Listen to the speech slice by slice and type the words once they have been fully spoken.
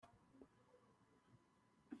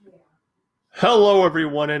Hello,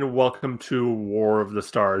 everyone, and welcome to War of the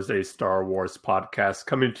Stars, a Star Wars podcast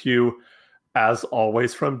coming to you, as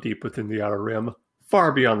always, from deep within the Outer Rim,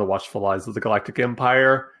 far beyond the watchful eyes of the Galactic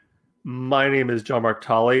Empire. My name is John Mark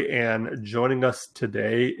Tolley, and joining us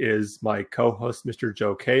today is my co-host, Mr.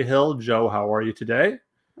 Joe Cahill. Joe, how are you today?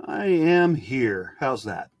 I am here. How's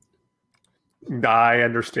that? I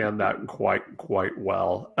understand that quite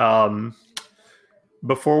well.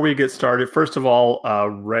 Before we get started, first of all,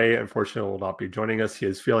 Ray, unfortunately, will not be joining us. He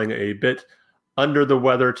is feeling a bit under the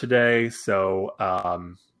weather today, so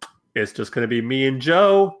it's just going to be me and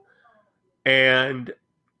Joe. And,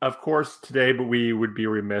 of course, today we would be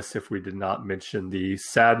remiss if we did not mention the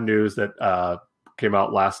sad news that came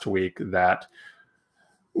out last week that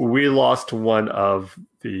we lost one of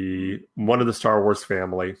the Star Wars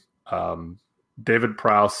family, David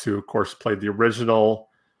Prowse, who, of course, played the original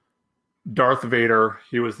Darth Vader.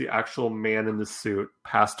 He was the actual man in the suit,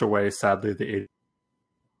 passed away sadly at the age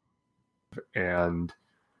and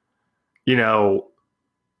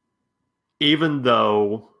even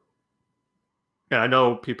though, and I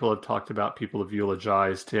know people have talked about, people have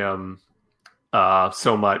eulogized him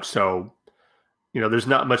so much, so there's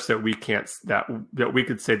not much that we can't that we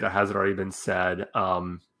could say that hasn't already been said.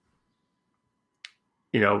 James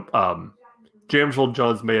Earl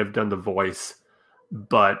Jones may have done the voice,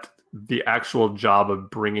 but the actual job of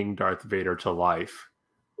bringing Darth Vader to life,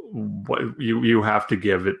 you have to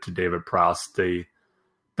give it to David Prowse. The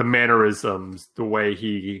mannerisms, the way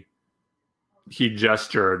he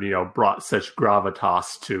gestured, brought such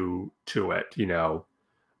gravitas to it,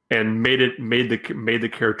 and made the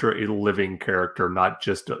character a living character, not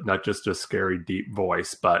just a scary deep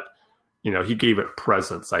voice, but he gave it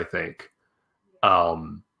presence, I think.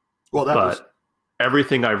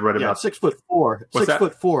 Everything I've read about 6'4",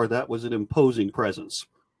 6'4", that was an imposing presence.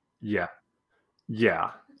 Yeah.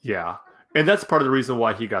 And that's part of the reason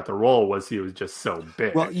why he got the role, was he was just so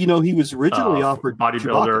big. Well, he was originally offered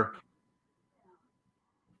bodybuilder. Chewbacca.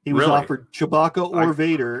 He was offered Chewbacca or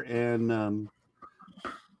Vader, and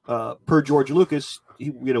per George Lucas,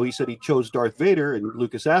 he said he chose Darth Vader, and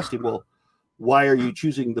Lucas asked him, "Well, why are you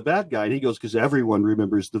choosing the bad guy?" And he goes, "Because everyone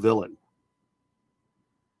remembers the villain."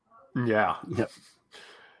 Yeah. Yep.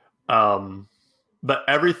 But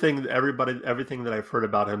everything that I've heard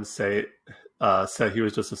about him said he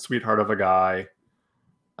was just a sweetheart of a guy.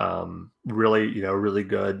 Really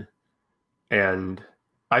good. And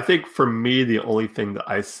I think for me, the only thing that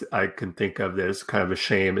I can think of that is kind of a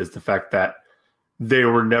shame is the fact that they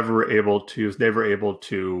were never able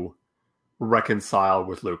to reconcile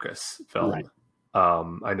with Lucasfilm. Right.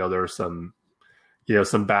 I know there was a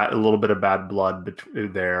little bit of bad blood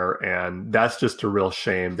there, and that's just a real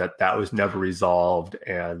shame that was never resolved,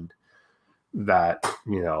 and that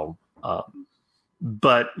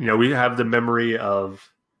but we have the memory of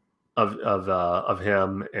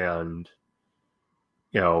him, and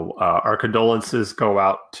our condolences go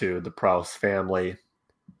out to the Prowse family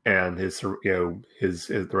and his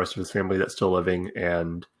the rest of his family that's still living,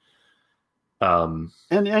 and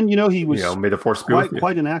he was may the force be with you.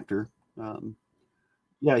 Quite an actor.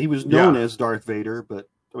 Yeah, he was known as Darth Vader, but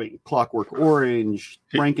Clockwork Orange,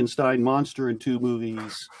 Frankenstein Monster in 2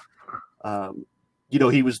 movies.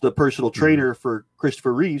 He was the personal trainer for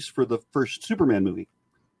Christopher Reeves for the first Superman movie.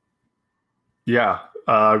 Yeah,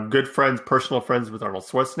 personal friends with Arnold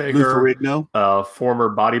Schwarzenegger. Lou Ferrigno,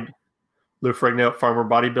 former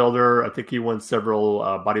bodybuilder. I think he won several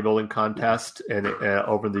bodybuilding contests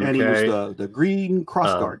over in the UK. And he was the Green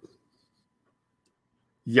Cross Guard.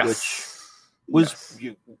 Yes.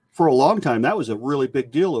 For a long time, that was a really big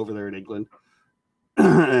deal over there in England.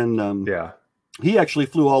 And he actually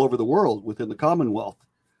flew all over the world within the Commonwealth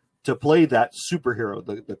to play that superhero,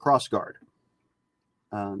 the Cross Guard.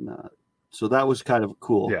 And so that was kind of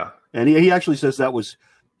cool. Yeah. And he actually says that was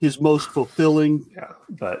his most fulfilling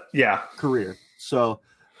career. So,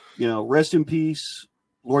 rest in peace,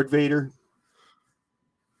 Lord Vader.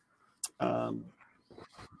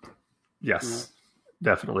 Yes.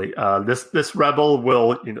 Definitely. This rebel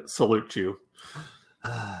will salute you.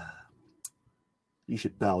 You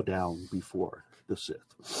should bow down before the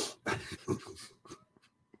Sith.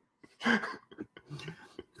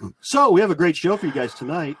 So we have a great show for you guys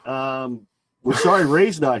tonight. We're sorry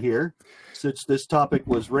Ray's not here, since this topic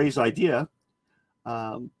was Ray's idea.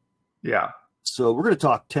 So we're going to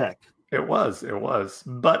talk tech. It was.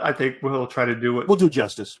 But I think we'll try to do it. We'll do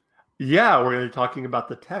justice. Yeah, we're going to be talking about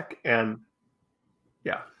the tech, and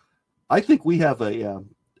I think we have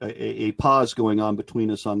a pause going on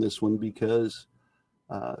between us on this one, because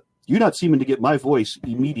you're not seeming to get my voice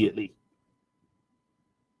immediately.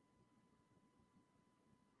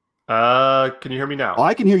 Can you hear me now? Oh,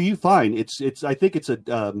 I can hear you fine. I think it's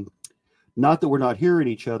not that we're not hearing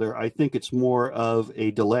each other. I think it's more of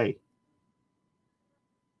a delay.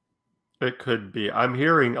 It could be. I'm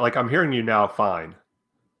hearing you now fine.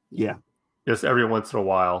 Yeah. Just every once in a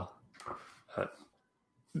while.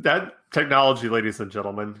 That technology, ladies and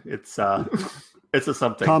gentlemen, it's it's a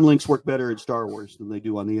something. Comlinks work better in Star Wars than they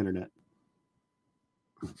do on the internet.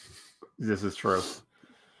 This is true.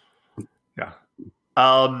 Yeah.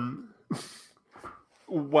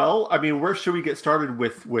 Well, I mean, where should we get started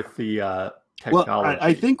with the technology? Well,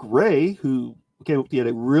 I think Ray, who came up with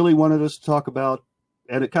it, really wanted us to talk about,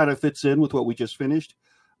 and it kind of fits in with what we just finished,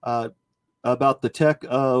 about the tech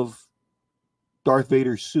of Darth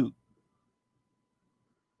Vader's suit.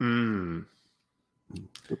 The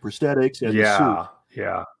prosthetics and the suit.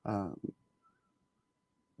 Yeah.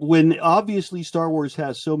 When obviously Star Wars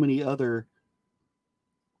has so many other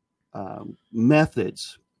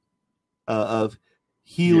methods of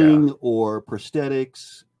healing or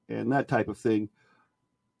prosthetics and that type of thing,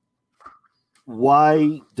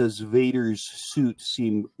 why does Vader's suit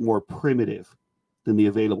seem more primitive than the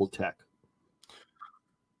available tech?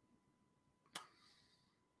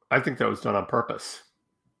 I think that was done on purpose.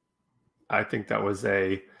 I think that was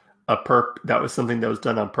that was something that was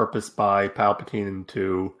done on purpose by Palpatine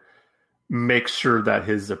to make sure that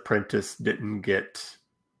his apprentice didn't get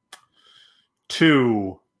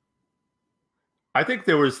too. I think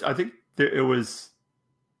it was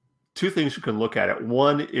two things you can look at it.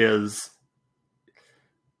 One is,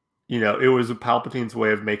 it was Palpatine's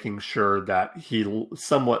way of making sure that he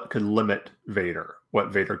somewhat could limit Vader,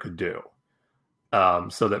 what Vader could do,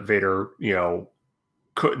 so that Vader,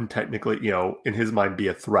 couldn't technically, in his mind, be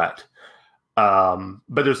a threat. But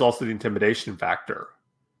there's also the intimidation factor.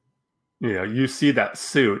 You see that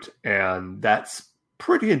suit, and that's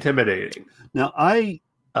pretty intimidating. Now, I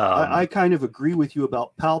kind of agree with you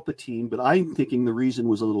about Palpatine, but I'm thinking the reason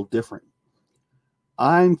was a little different.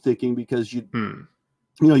 I'm thinking because you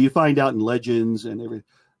find out in Legends and everything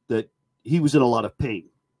that he was in a lot of pain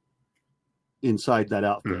inside that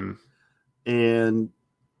outfit. And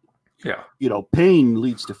pain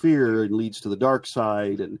leads to fear and leads to the dark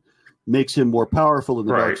side and makes him more powerful in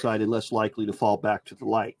the dark side and less likely to fall back to the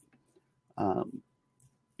light.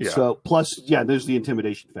 So plus, there's the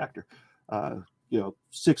intimidation factor.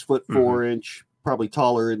 6 foot 4 inch, probably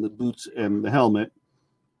taller in the boots and the helmet,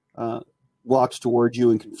 walks towards you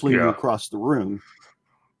and can fling you across the room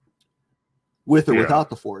with or without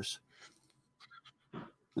the Force.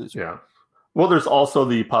 Well, there's also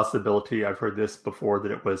the possibility, I've heard this before,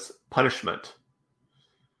 that it was punishment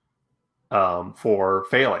for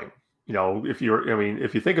failing. If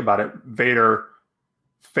you think about it, Vader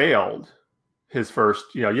failed his first,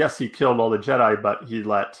 yes, he killed all the Jedi, but he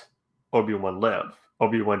let Obi-Wan live.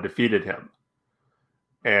 Obi-Wan defeated him.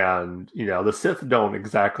 And, the Sith don't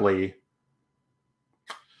exactly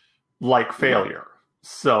like failure.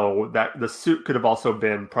 So that the suit could have also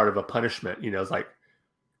been part of a punishment. It's like,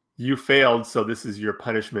 you failed, so this is your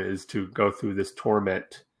punishment, is to go through this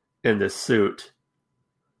torment in this suit,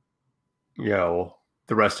 the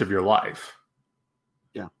rest of your life.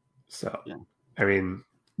 Yeah. So, I mean,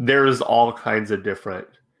 there's all kinds of different,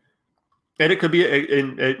 and it could be,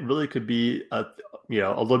 it really could be a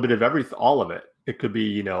little bit of everything, all of it. It could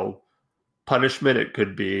be, punishment. It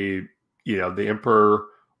could be, the Emperor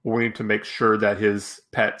wanting to make sure that his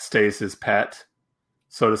pet stays his pet,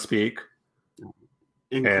 so to speak.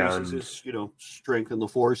 Increases his, strength and the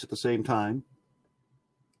Force at the same time.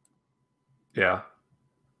 Yeah.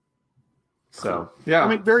 So, yeah. I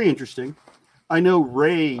mean, very interesting. I know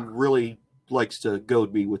Ray really likes to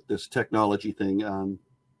goad me with this technology thing.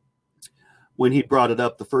 When he brought it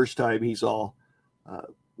up the first time, he's all,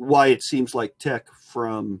 why it seems like tech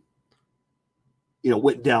from,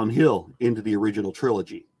 went downhill into the original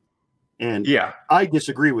trilogy. And I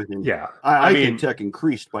disagree with him. Yeah. I think tech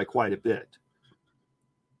increased by quite a bit.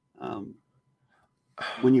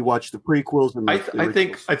 When you watch the prequels and I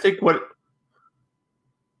think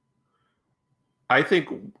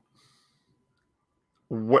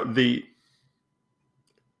what the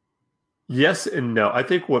yes and no. I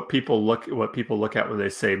think what people look at when they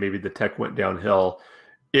say maybe the tech went downhill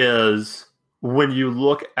is when you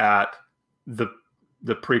look at the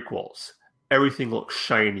prequels, everything looks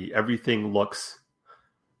shiny, everything looks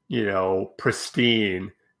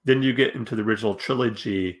pristine. Then you get into the original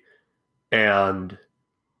trilogy, and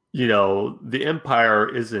the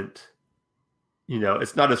Empire isn't,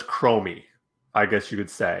 it's not as chromy, I guess you could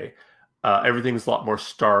say. Everything's a lot more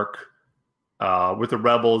stark. With the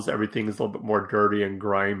Rebels, everything's a little bit more dirty and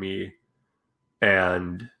grimy,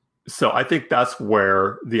 and So I think that's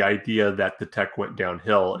where the idea that the tech went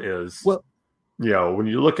downhill is. Well, when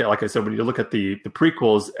you look at, like I said, when you look at the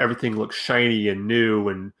prequels, everything looks shiny and new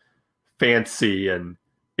and fancy, and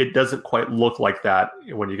it doesn't quite look like that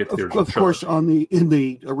when you get to the original trilogy. Of course, in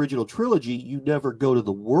the original trilogy, you never go to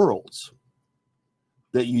the worlds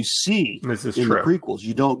that you see in the prequels.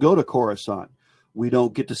 You don't go to Coruscant. We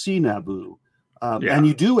don't get to see Naboo. And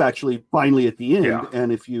you do actually finally at the end.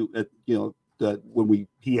 And if you, when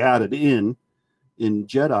he added in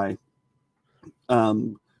Jedi,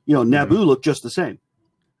 Naboo looked just the same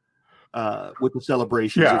with the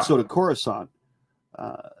celebrations, and so did Coruscant.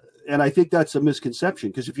 And I think that's a misconception,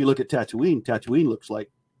 because if you look at Tatooine looks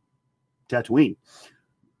like Tatooine.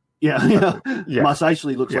 Mos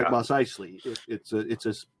Eisley looks like Mos Eisley. It's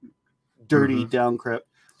a dirty downcrep,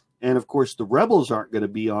 and of course the rebels aren't going to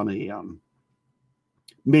be on a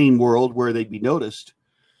main world where they'd be noticed.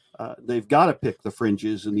 They've got to pick the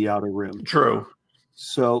fringes and the outer rim. True.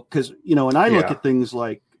 So, because and I look at things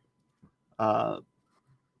like at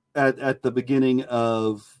the beginning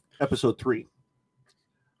of Episode 3,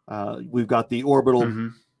 we've got the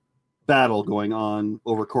orbital battle going on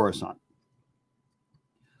over Coruscant.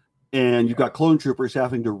 And you've got clone troopers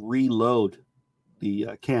having to reload the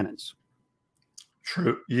cannons.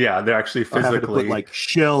 True. Yeah, they're actually physically to put like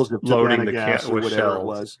shells of loading the gas or whatever shells. It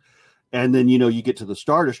was. And then you get to the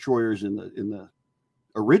Star Destroyers in the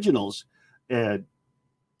originals, and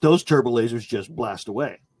those turbo lasers just blast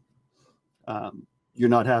away. You're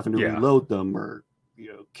not having to reload them or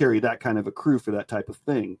carry that kind of a crew for that type of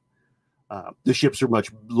thing. The ships are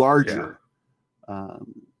much larger.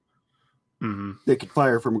 They could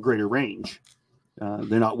fire from a greater range.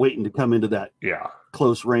 They're not waiting to come into that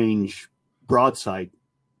close range broadside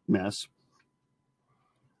mess,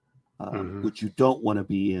 which you don't want to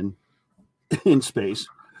be in space.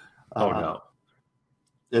 No.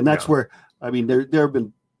 And that's where, there have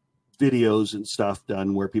been videos and stuff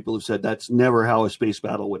done where people have said that's never how a space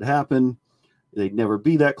battle would happen. They'd never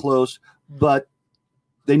be that close, but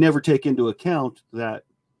they never take into account that,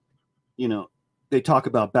 they talk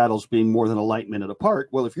about battles being more than a light minute apart.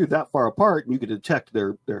 Well, if you're that far apart and you can detect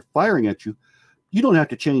they're firing at you, you don't have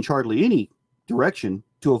to change hardly any direction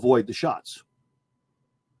to avoid the shots.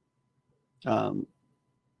 The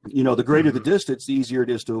greater the distance, the easier it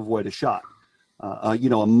is to avoid a shot. A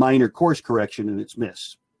minor course correction and it's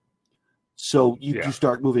missed. So you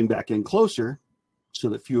start moving back in closer so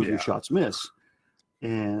that few of your shots miss.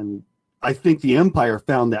 And I think the Empire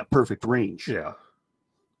found that perfect range. Yeah.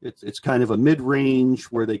 It's kind of a mid-range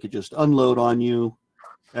where they could just unload on you,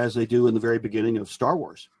 as they do in the very beginning of Star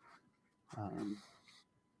Wars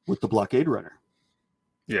with the blockade runner.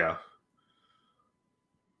 Yeah.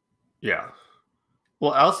 Yeah.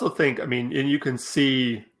 Well, I also think, and you can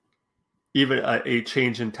see even a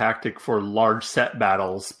change in tactic for large set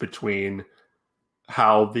battles between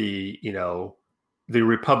how the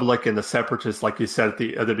Republic and the Separatists, like you said at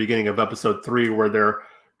the beginning of Episode 3, where they're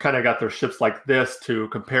kind of got their ships like this, to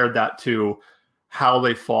compare that to how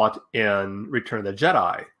they fought in Return of the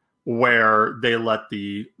Jedi, where they let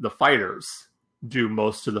the fighters do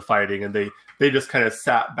most of the fighting, and they just kind of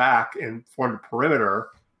sat back and formed a perimeter,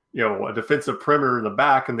 a defensive perimeter in the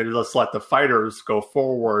back, and they just let the fighters go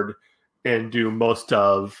forward and do most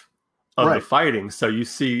of the fighting. So you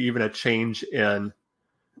see even a change in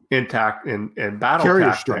battle carrier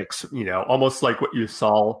tactics, strikes. Almost like what you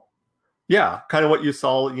saw. Yeah, kind of what you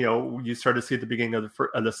saw, you started to see at the beginning of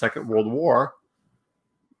the Second World War,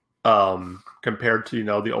 compared to,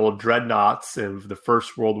 the old dreadnoughts of the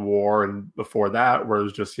First World War, and before that, where it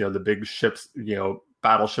was just, the big ships,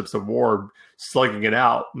 battleships of war slugging it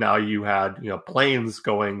out. Now you had, planes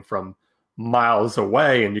going from miles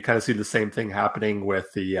away, and you kind of see the same thing happening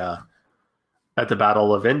with at the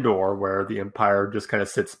Battle of Endor, where the Empire just kind of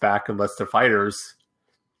sits back and lets the fighters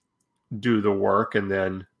do the work, and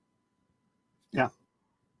then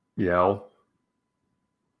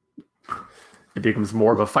it becomes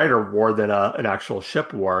more of a fighter war than an actual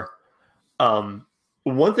ship war. One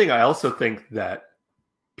thing I also think that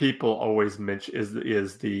people always mention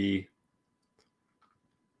is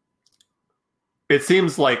it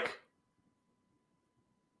seems like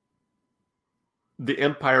the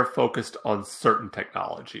Empire focused on certain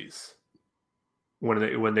technologies when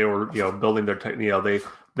they were building their tech.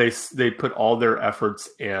 They put all their efforts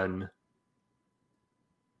in.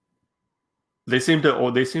 They seem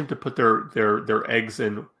to put their eggs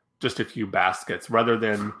in just a few baskets rather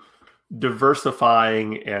than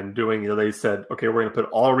diversifying and doing. They said, okay, we're going to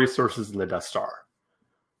put all resources in the Death Star.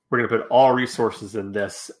 We're going to put all resources in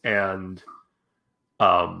this, and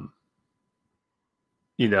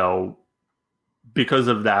because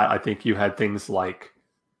of that, I think you had things like,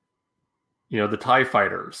 the TIE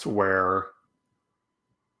fighters, where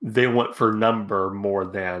they went for number more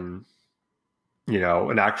than,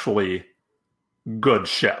 an actually good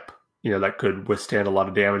ship, that could withstand a lot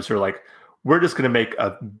of damage. They're like, we're just going to make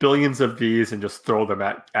billions of these and just throw them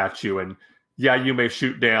at you. And yeah, you may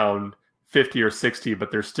shoot down 50 or 60,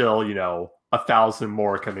 but there's still, 1,000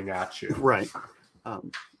 more coming at you. Right.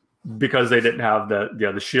 Because they didn't have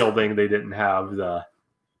the shielding, they didn't have the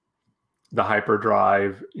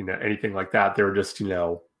hyperdrive, anything like that. They were just,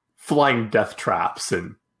 flying death traps.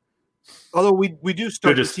 And although we do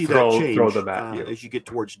start to see that change throw them at you. As you get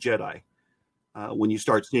towards Jedi, when you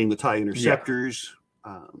start seeing the TIE interceptors,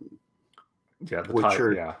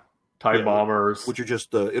 TIE bombers, which are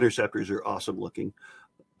just the interceptors, are awesome looking.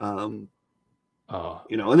 And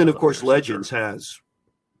then of course Legends has,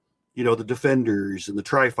 the Defenders and the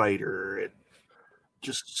Tri-Fighter, and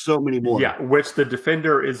just so many more. Yeah, which the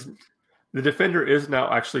Defender is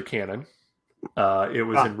now actually canon. It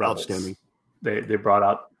was in Rebels. Outstanding. They brought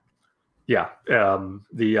out,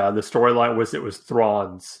 the storyline was it was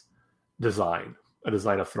Thrawn's design, a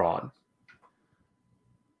design of Thrawn,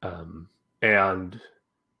 and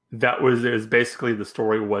that is basically the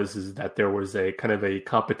story is that there was a kind of a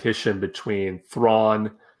competition between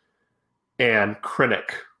Thrawn and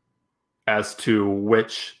Krennic as to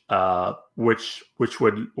which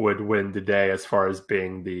would win the day as far as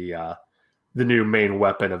being the new main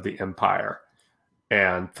weapon of the Empire.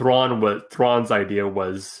 And Thrawn's idea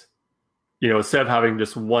was, instead of having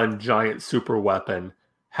just one giant super weapon,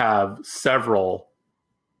 have several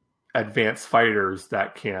advanced fighters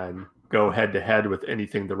that can go head to head with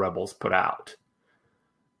anything the rebels put out.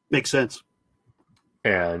 Makes sense.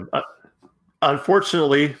 And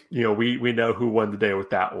unfortunately, we know who won the day with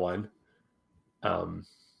that one. The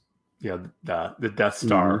Death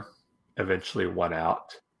Star eventually won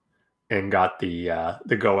out and got the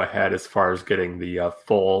go ahead as far as getting the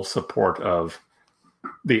full support of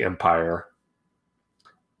the Empire.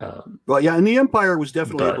 And the Empire was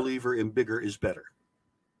definitely a believer in bigger is better.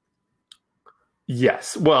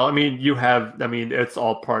 Yes. Well, it's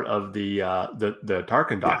all part of the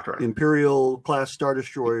Tarkin Doctrine. Imperial class Star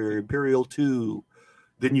Destroyer, Imperial 2.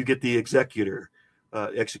 Then you get the Executor,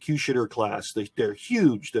 Executioner class. They're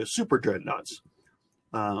huge. They're super dreadnoughts.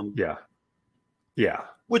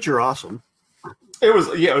 Which are awesome. It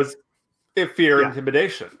was fear,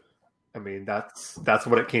 intimidation. That's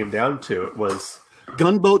what it came down to. It was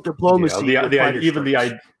gunboat diplomacy.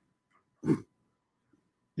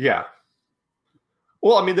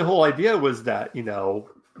 Well, the whole idea was that,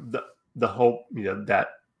 the hope, that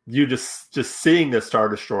you just seeing the Star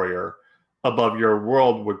Destroyer above your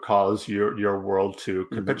world would cause your world to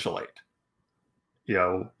capitulate.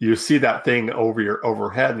 You see that thing over your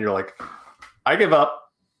overhead and you're like, I give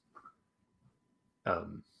up.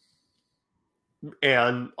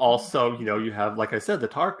 And also, you have, like I said, the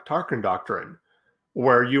Tarkin Doctrine,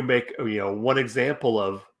 where you make, one example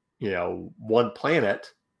of, one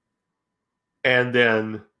planet. And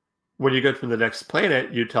then when you go to the next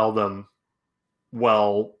planet, you tell them,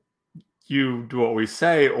 well, you do what we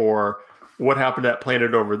say, or what happened to that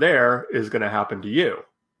planet over there is going to happen to you.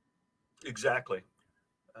 Exactly.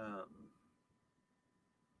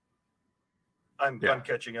 I'm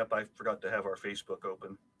catching up. I forgot to have our Facebook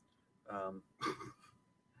open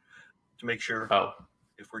to make sure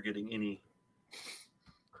if we're getting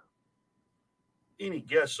any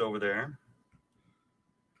guests over there.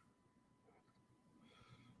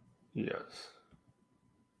 Yes.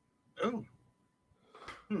 Oh.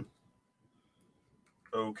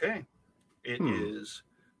 Okay. It is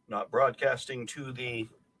not broadcasting to the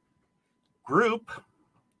group.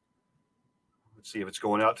 Let's see if it's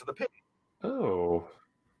going out to the page. Oh.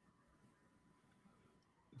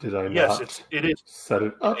 Did I yes, not it is set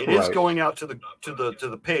it up? It is going out to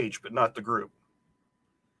the page, but not the group.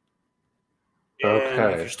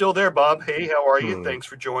 And if you're still there, Bob, hey, how are you? Thanks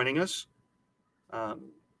for joining us.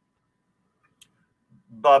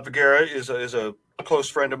 Bob Vergara is a close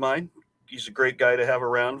friend of mine. He's a great guy to have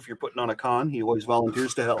around if you're putting on a con. He always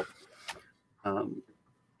volunteers to help. And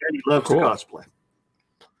he loves to cosplay.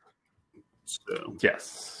 So,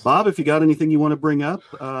 yes. Bob, if you got anything you want to bring up,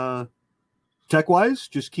 tech-wise,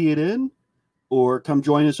 just key it in or come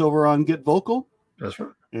join us over on Get Vocal. That's right.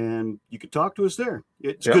 And you can talk to us there.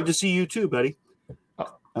 It's good to see you too, buddy.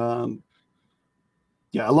 A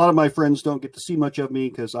lot of my friends don't get to see much of me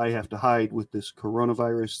because I have to hide with this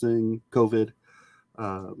coronavirus thing, COVID,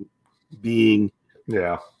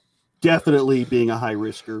 definitely being a high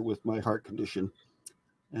risker with my heart condition.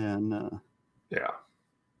 And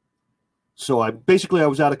So I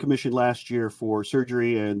was out of commission last year for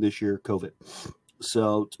surgery and this year COVID.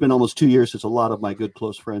 So it's been almost 2 years since a lot of my good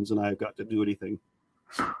close friends and I have got to do anything.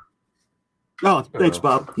 Oh, thanks,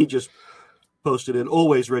 Bob. He just posted in.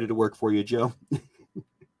 Always ready to work for you, Joe.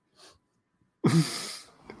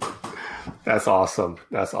 That's awesome.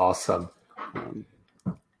 That's awesome.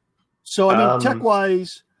 So, I mean,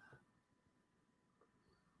 tech-wise,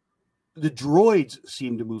 the droids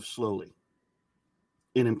seem to move slowly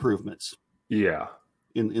in improvements. Yeah.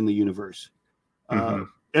 In the universe. And,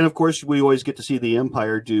 of course, we always get to see the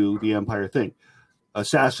Empire do the Empire thing.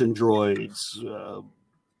 Assassin droids,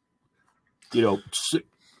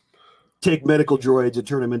 take medical droids and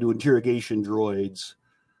turn them into interrogation droids.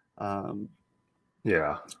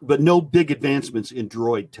 Yeah. But no big advancements in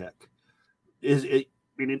droid tech. It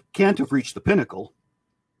can't have reached the pinnacle.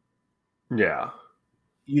 Yeah.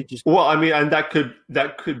 And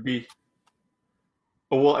that could be.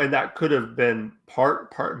 Well, and that could have been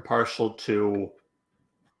part and partial to,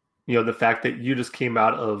 the fact that you just came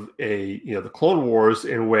out of the Clone Wars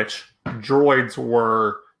in which droids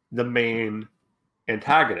were the main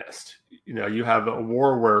antagonist. You have a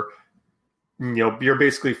war where, you're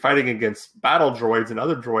basically fighting against battle droids and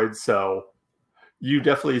other droids. So you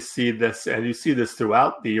definitely see this, and you see this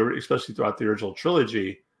especially throughout the original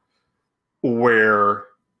trilogy, where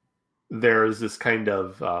there's this kind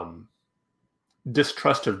of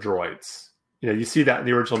distrust of droids. You see that in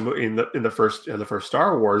the original in the first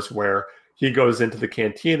Star Wars, where he goes into the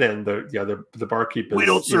cantina and the barkeep is, we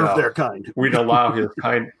don't serve their kind. We don't allow his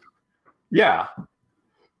kind. Yeah.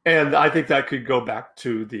 And I think that could go back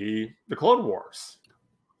to the Clone Wars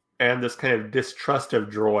and this kind of distrust of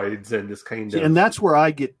droids and this kind of. And that's where I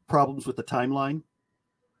get problems with the timeline,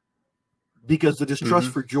 because the distrust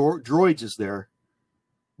for droids is there,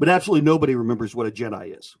 but absolutely nobody remembers what a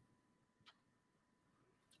Jedi is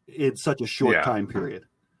in such a short time period.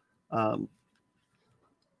 And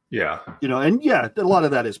a lot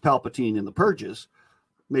of that is Palpatine in the Purges.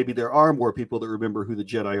 Maybe there are more people that remember who the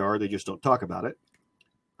Jedi are. They just don't talk about it.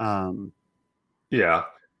 And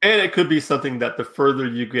it could be something that the further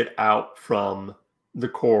you get out from the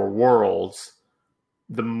core worlds,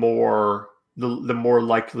 the more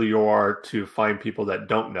likely you are to find people that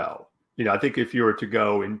don't know. I think if you were to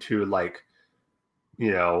go into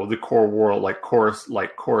the core world, like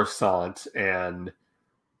Coruscant and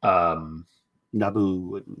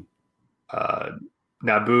Naboo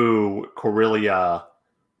Naboo, Corellia,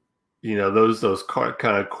 those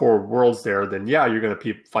kind of core worlds there, then you're going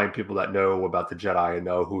to find people that know about the Jedi and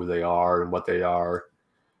know who they are and what they are.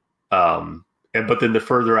 But then the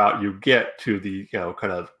further out you get to the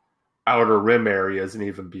kind of outer rim areas and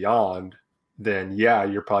even beyond, then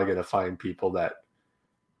you're probably going to find people that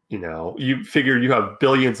you figure you have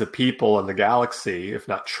billions of people in the galaxy, if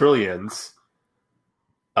not trillions.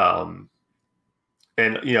 And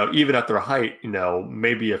even at their height,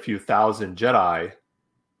 maybe a few thousand Jedi.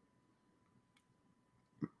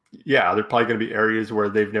 Yeah, they're probably going to be areas where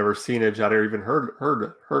they've never seen a Jedi or even heard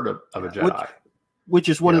of a Jedi. Which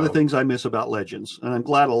is one of the things I miss about Legends. And I'm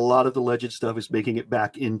glad a lot of the Legend stuff is making it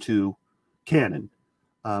back into canon.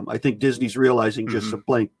 I think Disney's realizing just a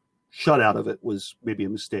blank shutout of it was maybe a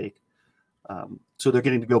mistake. So they're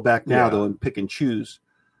getting to go back now, though, and pick and choose.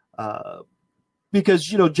 Because,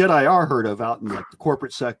 Jedi are heard of out in like the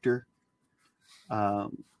corporate sector.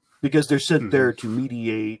 Because they're sent there to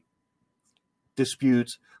mediate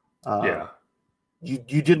disputes. You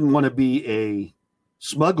didn't want to be a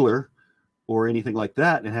smuggler or anything like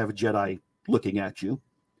that and have a Jedi looking at you.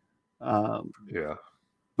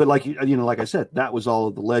 But like I said, that was all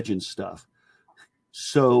of the Legends stuff.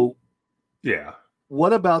 So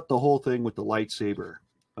what about the whole thing with the lightsaber?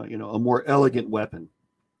 A more elegant weapon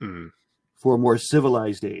for a more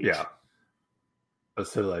civilized age. A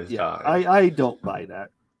civilized age. I don't buy that.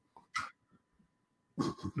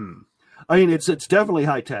 I mean, it's definitely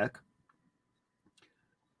high tech.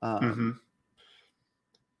 And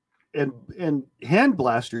hand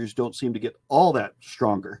blasters don't seem to get all that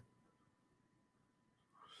stronger.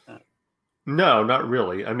 No, not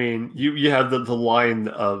really. I mean, you have the line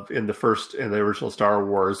in the original Star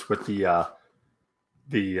Wars with the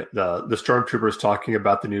stormtroopers talking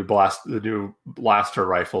about the new blaster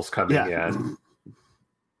rifles coming in.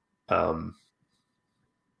 I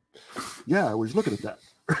was looking at that.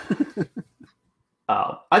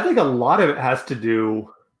 I think a lot of it has to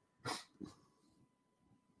do.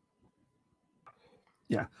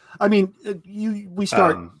 Yeah, I mean, we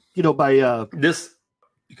start, by this.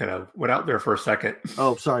 You kind of went out there for a second.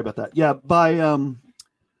 Oh, sorry about that. Yeah, by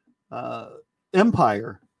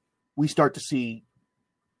Empire, we start to see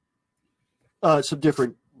some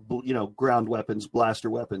different ground weapons, blaster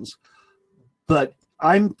weapons. But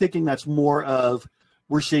I'm thinking that's more of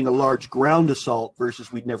we're seeing a large ground assault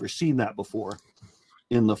versus we'd never seen that before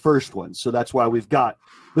in the first one. So that's why we've got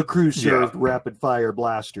the crew-served rapid fire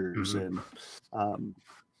blasters and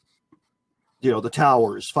the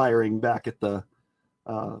towers firing back at the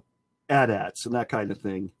AT-ATs and that kind of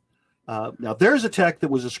thing. Now there's a tech that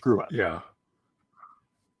was a screw up. Yeah.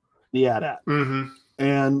 The AT-AT.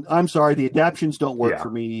 And I'm sorry, the adaptions don't work for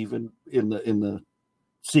me even in the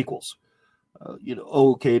sequels.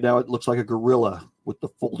 Okay, now it looks like a gorilla with the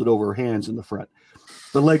folded over hands in the front.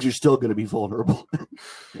 The legs are still going to be vulnerable.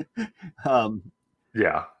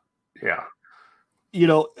 Yeah.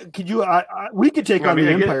 Could you? We could take on the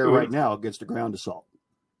Empire right now against a ground assault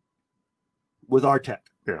with our tech.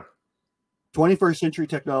 Yeah. 21st century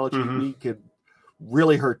technology, we could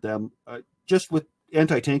really hurt them just with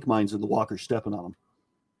anti-tank mines and the walkers stepping on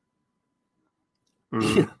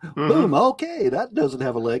them. Boom. Okay, that doesn't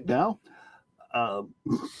have a leg now.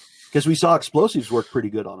 Because we saw explosives work pretty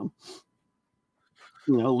good on them.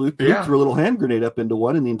 Luke threw a little hand grenade up into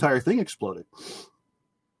one and the entire thing exploded.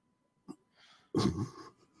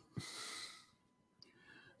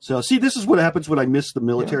 So, see, this is what happens when I miss the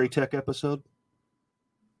military tech episode.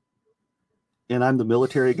 And I'm the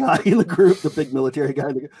military guy in the group, the big military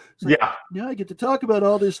guy. Now I get to talk about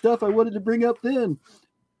all this stuff I wanted to bring up then.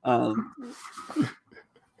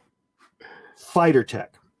 Fighter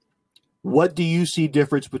tech. What do you see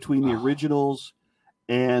difference between the originals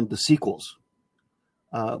and the sequels?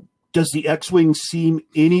 Does the X-Wing seem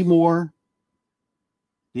any more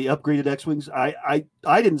the upgraded X-Wings? I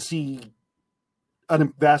didn't see a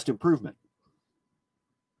vast improvement.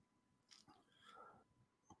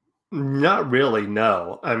 Not really,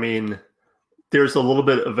 no. I mean, there's a little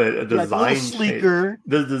bit of a design sleeker.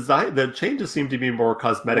 The changes seem to be more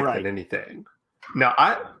cosmetic than anything. Now,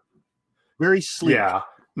 very sleek. Yeah.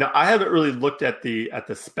 Now, I haven't really looked at the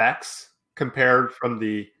specs compared from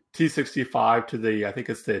the T65 to I think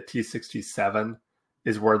it's the T67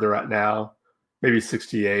 is where they're at now, maybe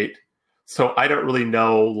 68. So I don't really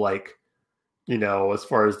know, as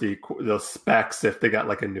far as the specs, if they got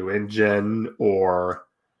like a new engine or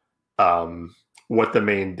what the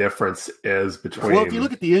main difference is between. Well, if you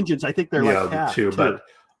look at the engines, I think they're like half, the two, but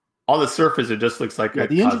on the surface, it just looks like the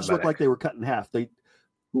engines look like they were cut in half. They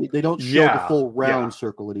don't show the full round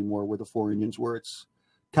circle anymore with the four engines, where it's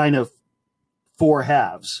kind of four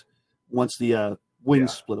halves once the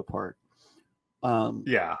wings split apart. Now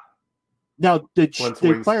they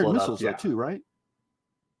fired missiles though too, right?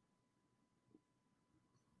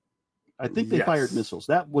 I think they fired missiles.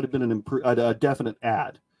 That would have been a definite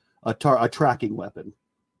add, a tracking weapon.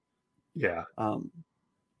 Yeah. I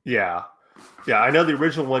know the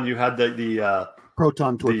original one. You had the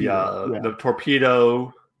proton torpedo, the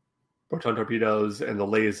proton torpedoes, and the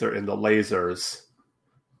lasers.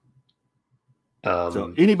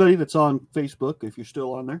 So anybody that's on Facebook, if you're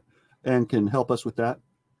still on there, and can help us with that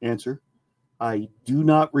answer, I do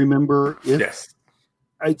not remember if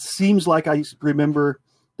it seems like I remember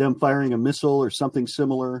them firing a missile or something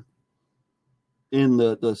similar in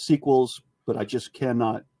the sequels, but I just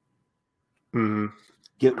cannot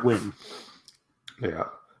get wind. Yeah.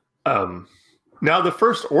 Now the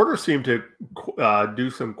First Order seemed to do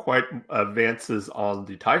some quite advances on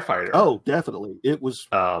the TIE fighter. Oh, definitely. It was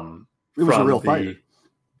a real fighter.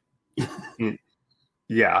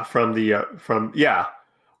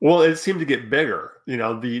 Well, it seemed to get bigger.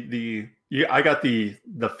 I got the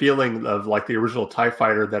feeling of like the original TIE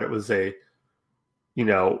fighter that it was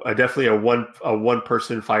definitely a one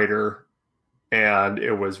person fighter, and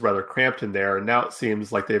it was rather cramped in there. And now it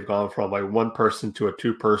seems like they've gone from like one person to a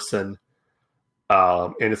 2-person,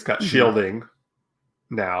 and it's got shielding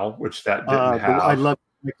now, which that didn't have. I love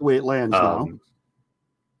the way it lands now,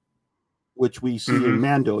 which we see in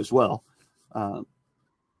Mando as well.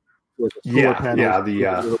 With the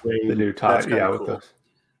the new TIE, cool. with the.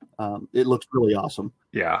 It looks really awesome.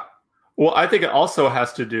 Yeah. Well, I think it also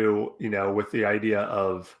has to do, with the idea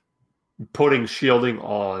of putting shielding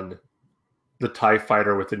on the TIE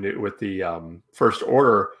fighter with the First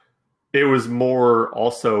Order. It was more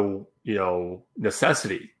also,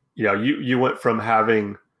 necessity. You went from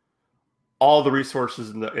having all the resources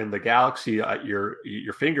in the galaxy at your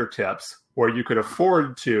fingertips, where you could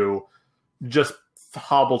afford to just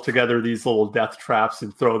hobble together these little death traps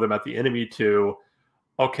and throw them at the enemy to,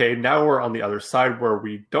 okay, now we're on the other side where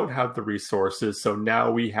we don't have the resources, so now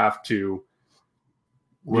we have to,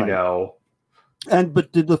 but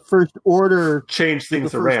did the First Order change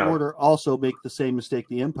things around? Did the First Order also make the same mistake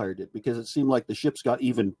the Empire did? Because it seemed like the ships got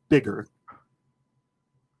even bigger.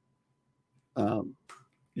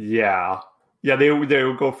 Yeah, yeah. They would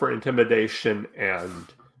go for intimidation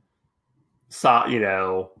and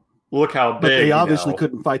look how big. But they obviously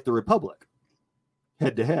couldn't fight the Republic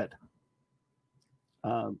head to head.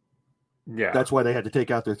 Yeah, that's why they had to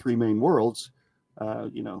take out their three main worlds.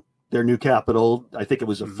 Their new capital. I think it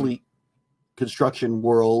was a fleet construction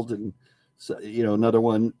world, and another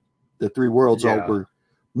one. The three worlds all were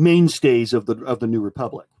mainstays of the New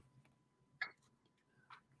Republic.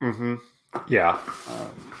 Mm-hmm. Yeah.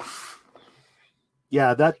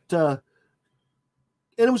 That and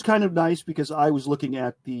it was kind of nice because I was looking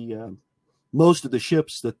at the most of the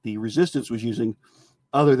ships that the Resistance was using,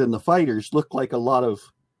 other than the fighters, looked like a lot of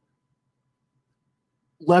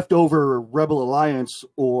leftover Rebel Alliance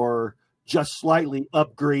or just slightly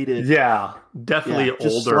upgraded. Yeah, definitely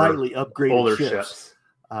slightly upgraded ships.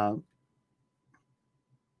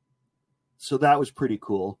 So that was pretty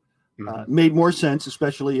cool. Made more sense,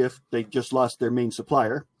 especially if they just lost their main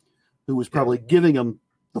supplier, who was probably giving them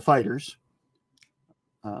the fighters.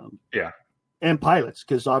 And pilots,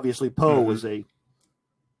 because obviously Poe was a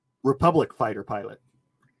Republic fighter pilot.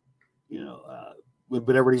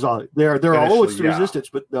 But everybody's all they're all it's the Resistance,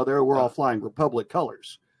 but we're all flying Republic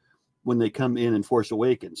colors when they come in Force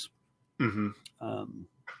Awakens.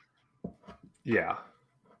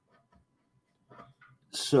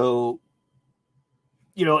 So,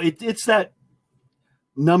 it's that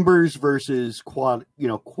numbers versus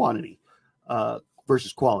quantity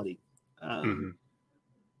versus quality. A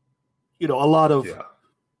lot of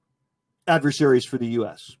adversaries for the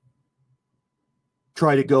U.S.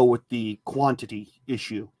 try to go with the quantity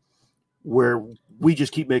issue, where we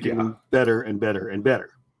just keep making them better and better and better.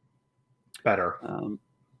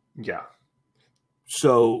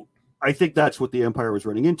 So I think that's what the Empire was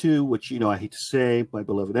running into, which, I hate to say, my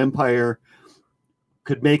beloved Empire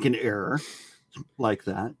could make an error like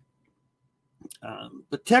that.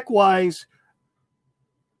 But tech-wise,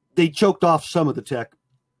 they choked off some of the tech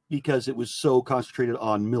because it was so concentrated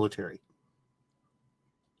on military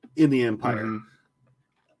in the Empire.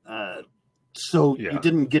 So you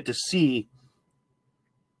didn't get to see,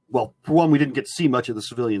 well, for one, we didn't get to see much of the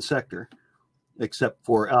civilian sector, except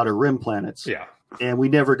for Outer Rim planets. And we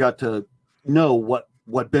never got to know what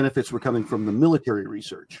benefits were coming from the military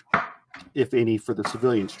research, if any, for the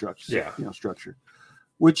civilian structure. Structure,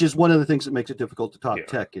 which is one of the things that makes it difficult to talk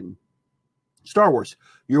tech in Star Wars.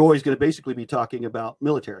 You're always going to basically be talking about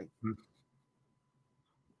military.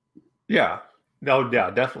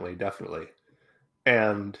 Definitely.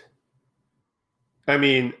 And I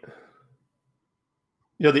mean,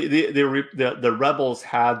 the Rebels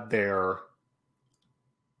had their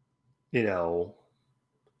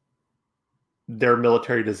their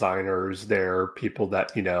military designers, their people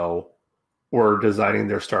that were designing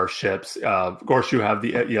their starships. Of course, you have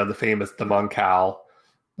the famous Mon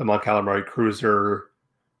Calamari cruiser,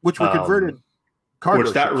 which were converted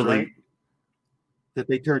cargo ships, right? That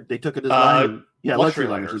they took a design, luxury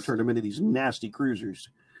liners, and turned them into these nasty cruisers.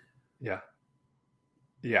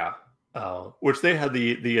 Which they had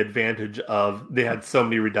the advantage of. They had so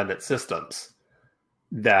many redundant systems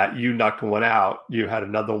that you knocked one out, you had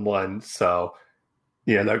another one, so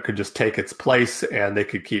that could just take its place and they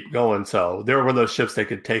could keep going. So they were one of those ships that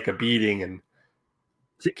could take a beating and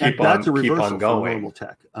keep on going. Normal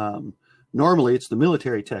tech. Normally, it's the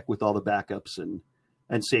military tech with all the backups and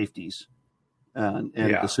safeties, and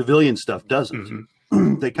the civilian stuff doesn't.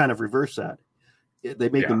 They kind of reverse that. They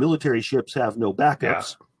make the military ships have no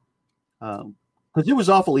backups, because it was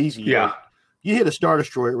awful easy. You hit a Star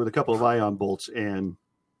Destroyer with a couple of ion bolts, and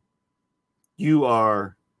you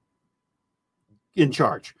are in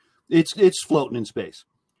charge. It's floating in space.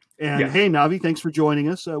 And hey, Navi, thanks for joining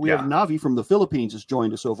us. We have Navi from the Philippines has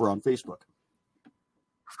joined us over on Facebook.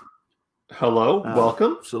 Hello,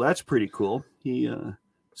 welcome. So that's pretty cool. He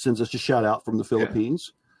sends us a shout out from the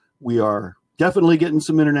Philippines. We are definitely getting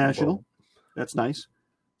some international. Cool. That's nice.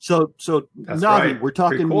 So that's Navi, right. We're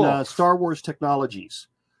talking cool. Star Wars technologies.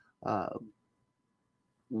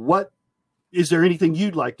 What is there anything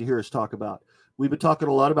you'd like to hear us talk about? We've been talking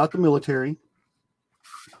a lot about the military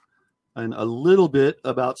and a little bit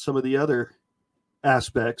about some of the other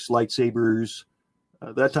aspects, lightsabers,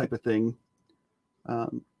 that type of thing.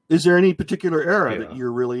 Is there any particular era that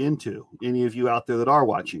you're really into? Any of you out there that are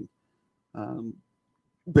watching?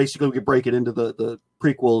 Basically, we could break it into the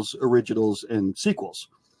prequels, originals, and sequels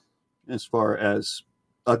as far as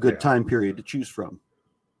a good time period to choose from.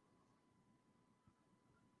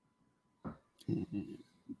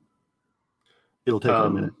 It'll take a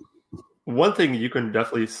minute. One thing you can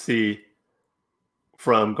definitely see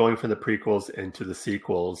from going from the prequels into the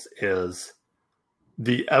sequels is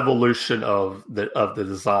the evolution of the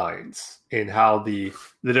designs and how the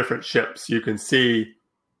different ships. You can see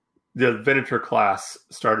the Venator class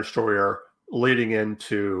Star Destroyer leading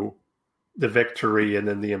into the Victory, and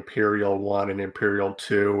then the Imperial 1 and Imperial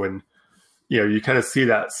 2, and you kind of see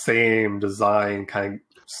that same design kind of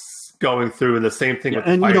going through, and the same thing with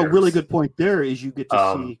and fighters. Really good point there is you get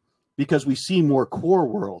to see, because we see more core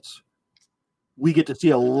worlds, we get to see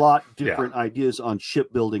a lot different ideas on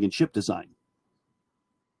ship building and ship design.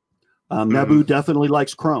 Naboo definitely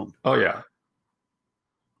likes chrome. Oh yeah.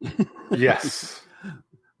 Yes.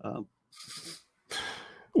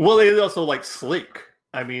 Well, they also like sleek.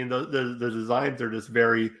 I mean, the designs are just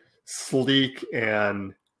very sleek,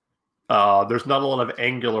 and there's not a lot of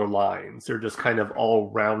angular lines. They're just kind of all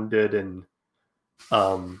rounded and.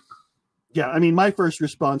 Yeah, I mean, my first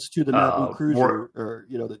response to the Naboo cruiser,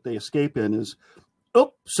 that they escape in, is,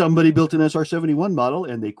 somebody built an SR-71 model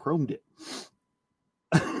and they chromed it.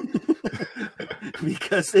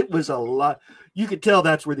 Because it was a lot. You could tell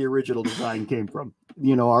that's where the original design came from.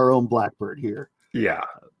 Our own Blackbird here. Yeah.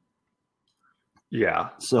 Yeah.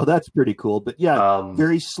 So that's pretty cool. But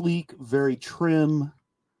very sleek, very trim,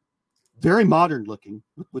 very modern looking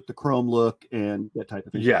with the chrome look and that type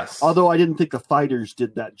of thing. Yes. Although I didn't think the fighters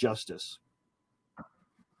did that justice.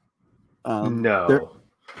 No.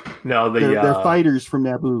 They're fighters from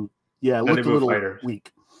Naboo. Yeah, looked a little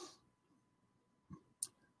weak.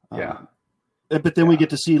 But then we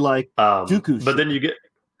get to see Dooku's. But then you get,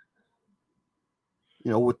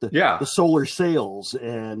 with the solar sails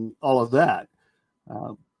and all of that.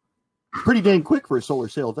 Pretty dang quick for a solar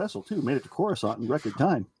sail vessel too. Made it to Coruscant in record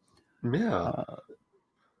time. Yeah.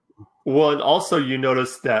 Well, and also you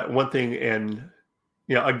notice that one thing, and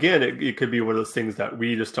again, it could be one of those things that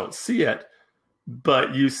we just don't see it,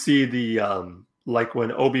 but you see the like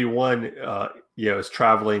when Obi-Wan is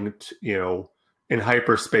traveling in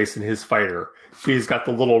hyperspace in his fighter, he's got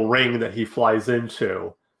the little ring that he flies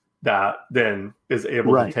into that then is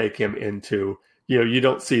able to take him into, you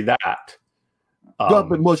don't see that. But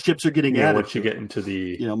most ships are getting added. Once you get into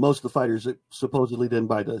the... most of the fighters that supposedly then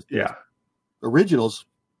by the originals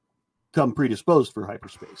come predisposed for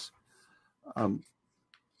hyperspace.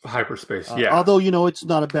 Hyperspace, although, it's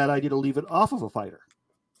not a bad idea to leave it off of a fighter.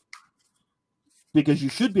 Because you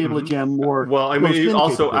should be able to jam more... Well, I mean, you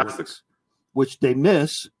also ask... Which they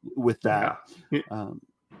miss with that.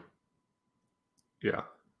 Yeah.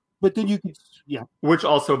 But then you can, Which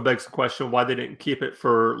also begs the question why they didn't keep it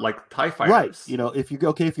for TIE fighters. Right. If you're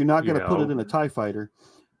not going to put it in a TIE fighter,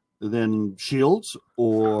 then shields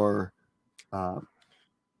or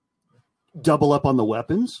double up on the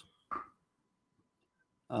weapons.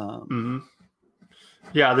 Yeah,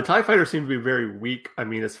 the TIE fighters seem to be very weak. I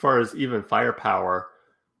mean, as far as even firepower,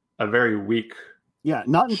 a very weak. Yeah,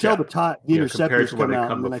 not until the interceptors come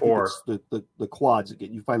out, and then before. I think it's the quads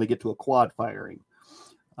again. You finally get to a quad firing.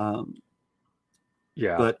 And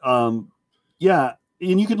you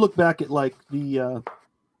can look back at the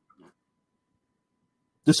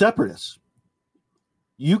Separatists.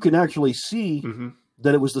 You can actually see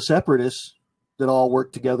that it was the Separatists that all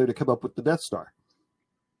worked together to come up with the Death Star.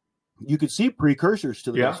 You could see precursors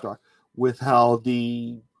to the Death Star with how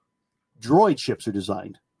the droid ships are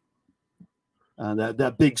designed.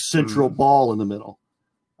 That big central ball in the middle.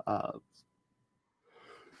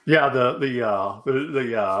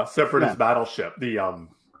 The Separatist battleship, the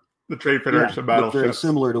Trade Federation battleship, very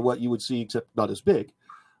similar to what you would see, except not as big.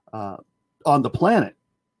 On the planet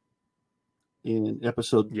in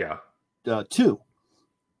episode 2,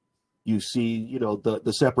 you see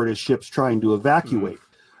the Separatist ships trying to evacuate,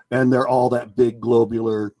 and they're all that big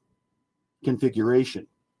globular configuration.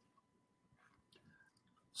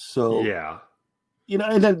 So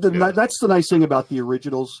and then that's the nice thing about the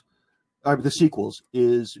originals. The sequels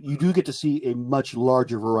is you do get to see a much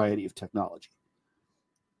larger variety of technology,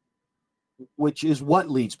 which is what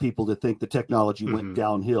leads people to think the technology went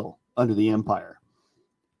downhill under the Empire.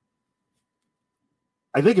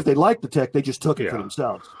 I think if they liked the tech, they just took it for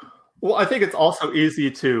themselves. Well, I think it's also easy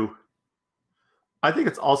to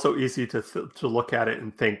look at it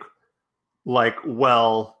and think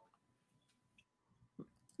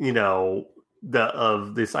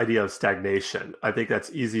of this idea of stagnation. I think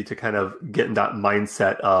that's easy to kind of get in that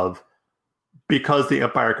mindset of, because the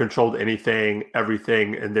Empire controlled everything,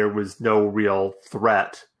 and there was no real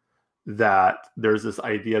threat, that there's this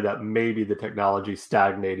idea that maybe the technology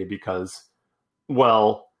stagnated because,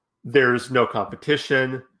 there's no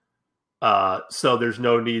competition, so there's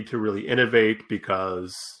no need to really innovate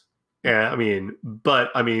because, just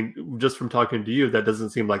from talking to you, that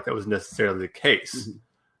doesn't seem like that was necessarily the case.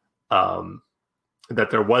 that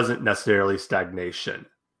there wasn't necessarily stagnation.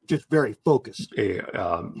 Just very focused.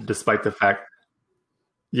 Despite the fact,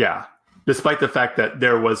 despite the fact that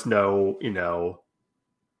there was no,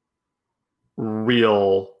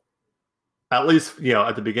 real, at least,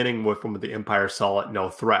 at the beginning when the Empire saw it, no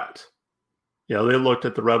threat. They looked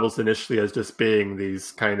at the rebels initially as just being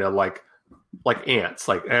these kind of like ants,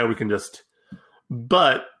 we can just,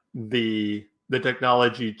 but the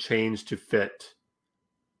technology changed to fit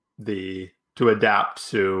to adapt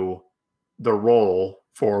to the role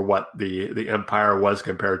for what the Empire was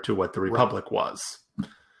compared to what the Republic was.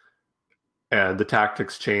 And the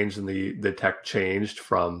tactics changed and the tech changed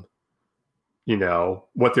from,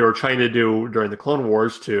 what they were trying to do during the Clone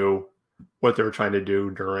Wars to what they were trying to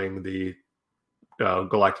do during the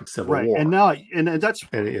Galactic Civil War. And now, and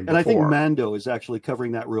I think Mando is actually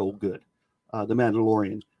covering that real good, The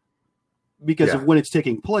Mandalorian, because of when it's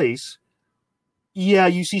taking place. Yeah,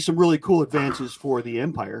 you see some really cool advances for the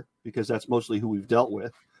Empire because that's mostly who we've dealt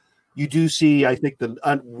with. You do see, I think, the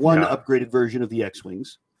one upgraded version of the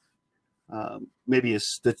X-Wings. Maybe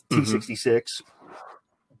it's the T-66.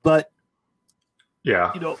 But,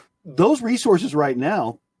 those resources right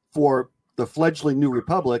now for the fledgling New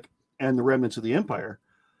Republic and the remnants of the Empire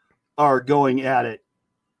are going at it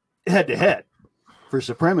head-to-head for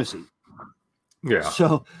supremacy. Yeah.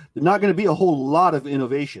 So there's not going to be a whole lot of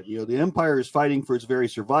innovation. The Empire is fighting for its very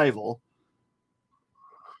survival.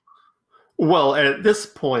 Well, at this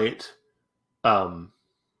point, the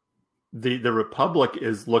Republic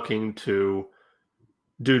is looking to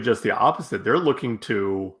do just the opposite. They're looking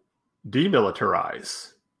to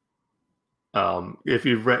demilitarize. If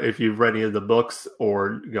you've read any of the books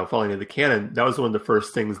or following the canon, that was one of the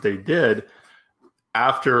first things they did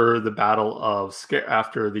after the Battle of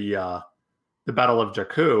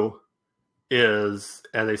Jakku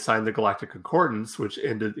and they signed the Galactic Concordance, which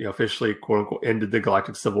ended, officially, quote unquote, ended the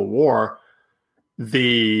Galactic Civil War.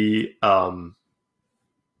 The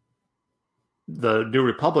New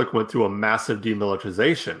Republic went through a massive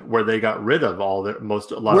demilitarization where they got rid of a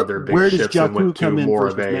lot of their big ships. Where does and went Jakku come to in more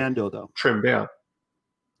first with Mando, though? Trimmed down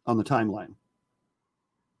on the timeline.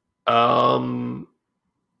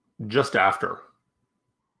 Just after.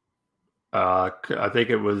 I think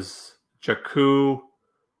it was Jakku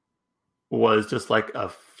was just like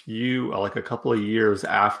a couple of years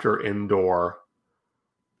after Endor.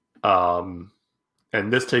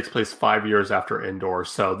 And this takes place 5 years after Endor.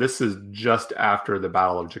 So this is just after the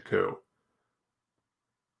Battle of Jakku,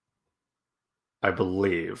 I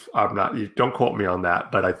believe. Don't quote me on that,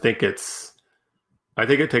 but I think it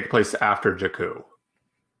takes place after Jakku.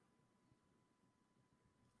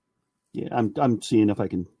 Yeah, I'm seeing if I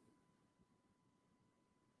can.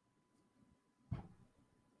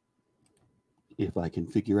 If I can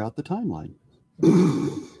figure out the timeline.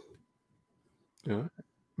 Yeah.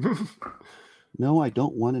 No, I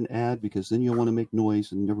don't want an ad because then you'll want to make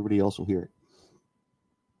noise and everybody else will hear it.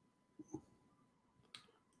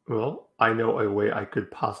 Well, I know a way I could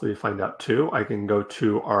possibly find out too. I can go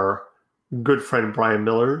to our good friend Brian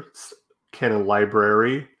Miller's Canon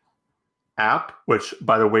Library app, which,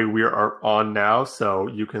 by the way, we are on now. So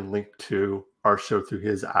you can link to our show through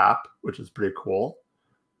his app, which is pretty cool.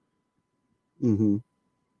 Mm-hmm.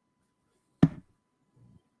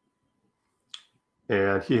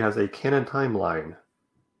 And he has a canon timeline.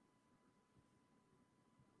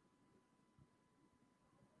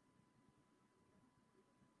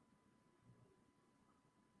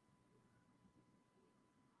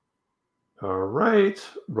 All right,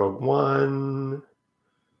 Rogue One.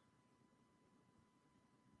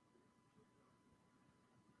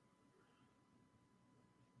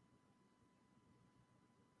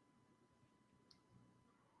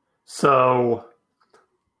 So,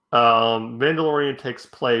 Mandalorian takes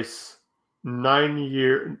place 9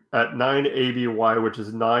 years at 980 Y, which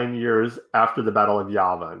is 9 years after the Battle of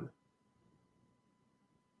Yavin.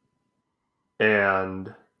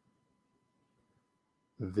 And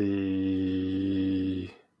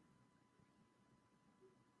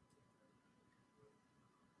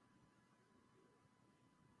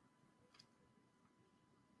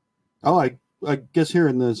I guess here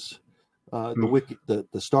in this the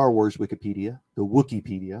Star Wars Wikipedia, the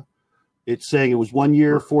Wookieepedia, it's saying it was 1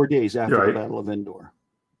 year, 4 days after the Battle of Endor.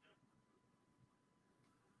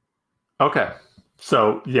 Okay,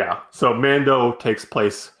 so so Mando takes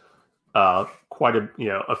place quite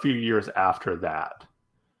a few years after that,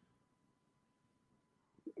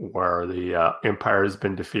 where the Empire has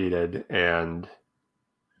been defeated and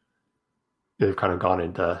they've kind of gone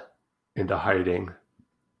into hiding.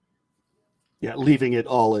 Yeah, leaving it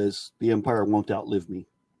all as the Empire won't outlive me,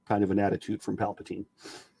 kind of an attitude from Palpatine.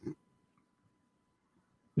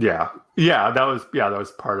 Yeah, that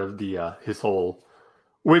was part of the his whole.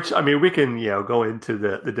 Which I mean, we can go into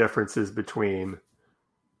the differences between,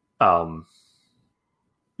 um,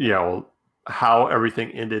 how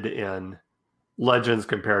everything ended in Legends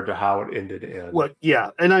compared to how it ended in. Well,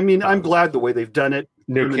 yeah, and I mean, I'm glad the way they've done it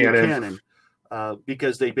New in the canon. New canon,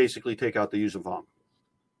 because they basically take out the use of Vom.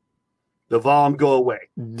 The Vom go away.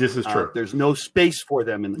 This is true. There's no space for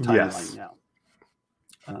them in the timeline now.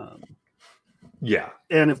 Yeah.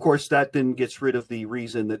 And of course, that then gets rid of the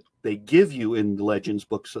reason that they give you in the Legends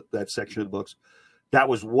books, that section of the books. That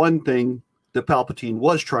was one thing that Palpatine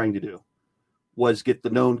was trying to do, was get the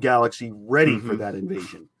known galaxy ready for that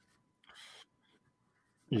invasion.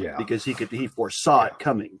 Yeah. Because he foresaw it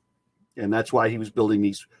coming. And that's why he was building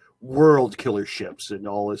these world killer ships and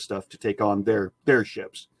all this stuff to take on their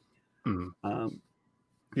ships.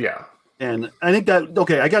 Yeah. And I think that,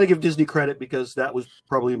 okay, I got to give Disney credit because that was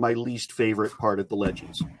probably my least favorite part of the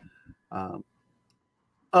Legends.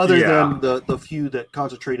 Other than the few that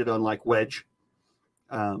concentrated on like Wedge,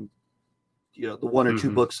 the one or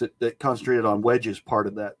two books that concentrated on Wedge's part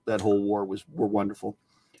of that whole war were wonderful.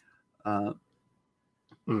 But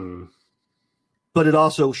it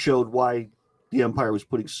also showed why the Empire was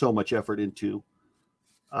putting so much effort into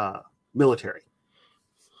military.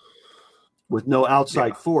 With no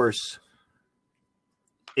outside force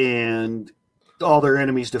and all their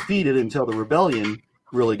enemies defeated until the rebellion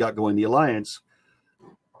really got going, the Alliance,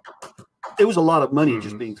 it was a lot of money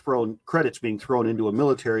just being thrown, credits being thrown into a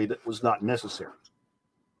military that was not necessary.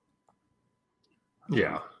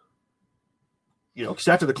 Yeah. Because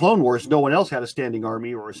after the Clone Wars, no one else had a standing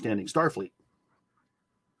army or a standing Starfleet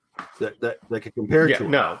that could compare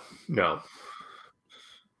to. No.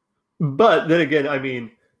 But then again, I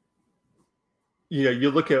mean,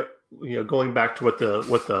 you look at going back to what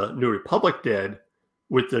the New Republic did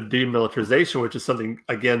with the demilitarization, which is something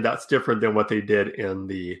again that's different than what they did in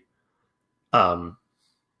the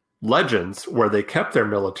Legends, where they kept their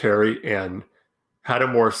military and had a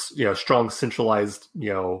more strong centralized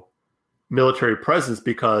military presence,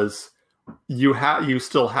 because you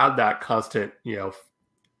still had that constant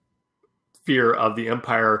fear of the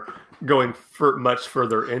Empire going much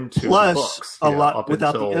further into the books. A lot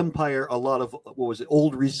without the Empire, a lot of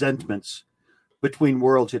old resentments between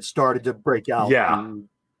worlds had started to break out. Yeah,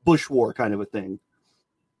 Bush War kind of a thing,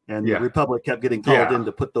 and the Republic kept getting called in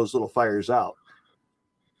to put those little fires out.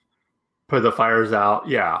 Put the fires out,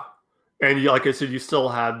 yeah. And like I said, you still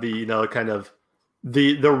had the kind of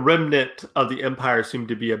the remnant of the Empire seemed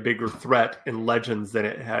to be a bigger threat in Legends than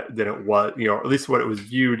it was, at least what it was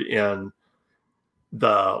viewed in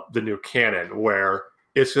the new canon, where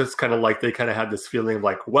it's just kind of like they kind of had this feeling of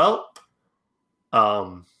like, well,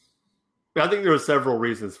 I think there were several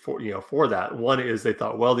reasons for that. One is they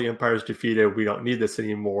thought, well, the Empire's defeated, we don't need this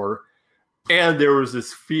anymore, and there was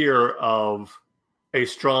this fear of a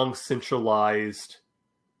strong centralized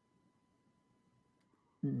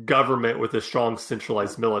government with a strong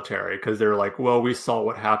centralized military, because they're like, well, we saw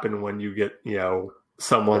what happened when you get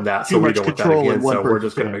someone that, so we don't want that again, so we're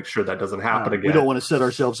just going to make sure that doesn't happen again. We don't want to set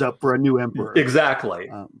ourselves up for a new emperor. Exactly.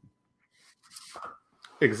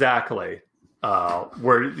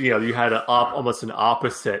 Where you had almost an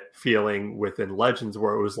opposite feeling within Legends,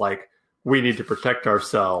 where it was like, we need to protect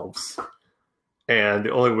ourselves, and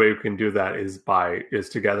the only way we can do that is by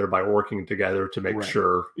working together to make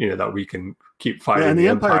sure that we can keep fighting. And the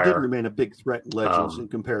Empire did remain a big threat in Legends in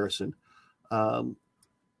comparison. Up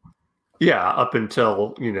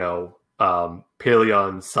until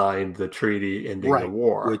Pellaeon signed the treaty ending the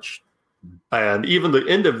war, and even the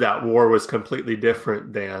end of that war was completely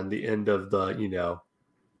different than the end of the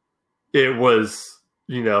it was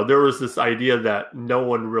there was this idea that no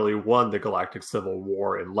one really won the Galactic Civil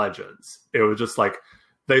War in Legends. It was just like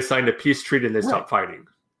they signed a peace treaty and they stopped fighting.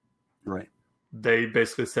 Right. They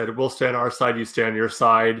basically said, we'll stay on our side, you stay on your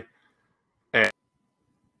side. And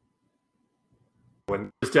when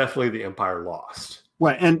it was definitely the Empire lost.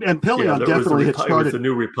 Right. And Pellaeon definitely had started the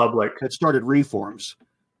New Republic. Had started reforms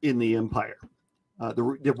in the Empire.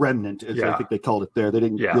 The remnant, as I think they called it there. They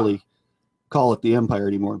didn't really call it the Empire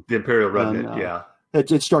anymore. The Imperial Remnant,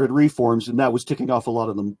 It started reforms, and that was ticking off a lot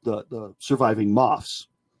of the surviving Moffs.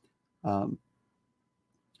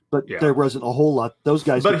 But there wasn't a whole lot. Those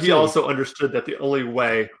guys. But he also understood that the only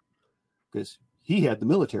way, because he had the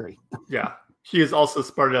military. He is also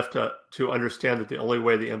smart enough to understand that the only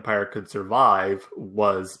way the Empire could survive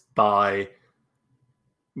was by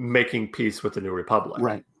making peace with the New Republic.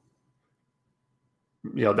 Right.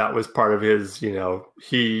 That was part of his.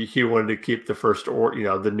 He wanted to keep the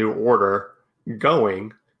the New Order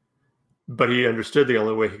going, but he understood the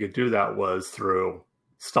only way he could do that was through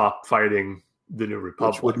stop fighting the New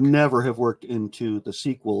Republic. Which would never have worked into the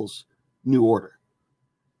sequel's New Order.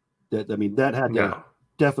 That had to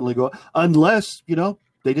definitely go, unless,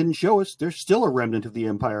 they didn't show us there's still a remnant of the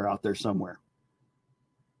Empire out there somewhere.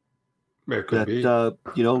 It could be.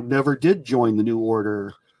 Never did join the New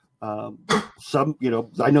Order. I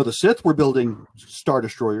know the Sith were building Star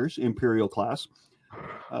Destroyers, Imperial class.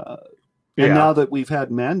 And now that we've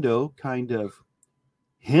had Mando kind of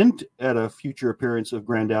hint at a future appearance of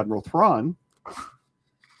Grand Admiral Thrawn,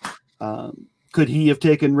 could he have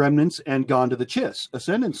taken remnants and gone to the Chiss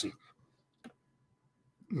Ascendancy?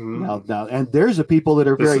 Now, and there's a people that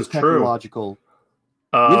are very technological.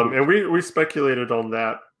 And we speculated on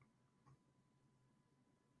that.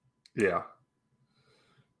 Yeah.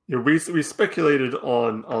 We speculated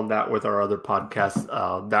on that with our other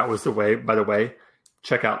podcast. That Was the Way, by the way.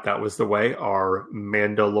 Check out That Was the Way, our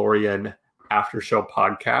Mandalorian after show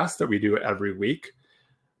podcast that we do every week.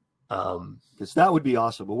 Because that would be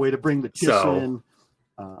awesome. A way to bring the Chiss in.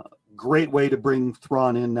 Great way to bring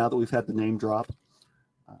Thrawn in now that we've had the name drop.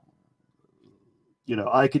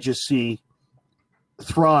 I could just see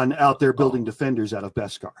Thrawn out there building defenders out of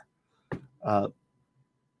Beskar.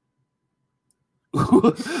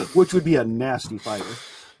 Which would be a nasty fighter.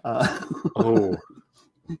 Oh.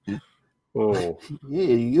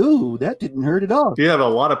 Yeah, that didn't hurt at all. You have a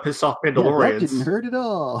lot of pissed off Mandalorians. Yeah, that didn't hurt at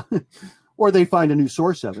all. Or they find a new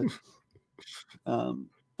source of it.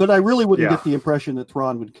 But I really wouldn't get the impression that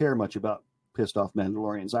Thrawn would care much about pissed off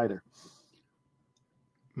Mandalorians either.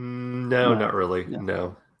 No, not really.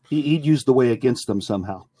 No. He'd use the way against them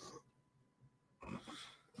somehow.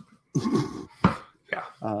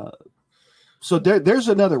 Yeah. So there's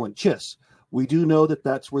another one, Chiss. We do know that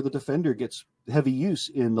that's where the Defender gets heavy use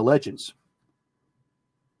in the Legends.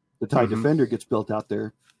 The TIE Defender gets built out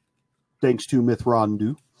there thanks to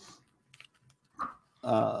Mithrandu.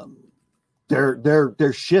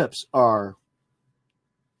 Their ships are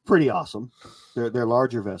pretty awesome. They're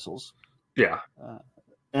larger vessels. Yeah.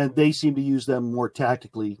 And they seem to use them more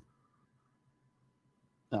tactically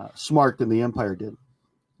smart than the Empire did.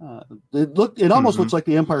 It almost looks like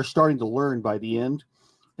the Empire is starting to learn by the end,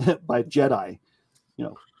 by Jedi,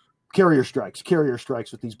 carrier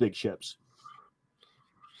strikes with these big ships.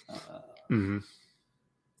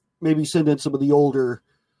 Maybe send in some of the older,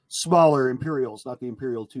 smaller Imperials, not the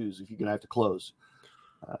Imperial 2s, if you're going to have to close.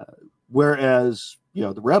 Whereas,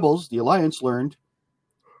 the Rebels, the Alliance, learned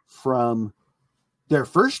from their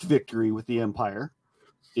first victory with the Empire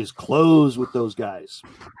is close with those guys.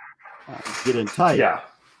 Get in tight. Yeah.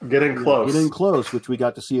 Get in close, which we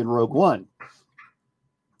got to see in Rogue One.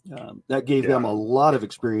 That gave them a lot of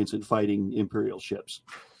experience in fighting Imperial ships.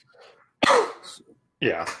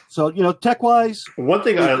 Yeah. So, tech-wise, one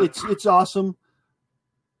thing it's awesome.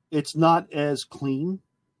 It's not as clean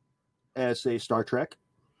as, say, Star Trek.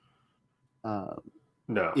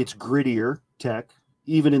 No. It's grittier tech,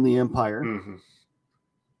 even in the Empire.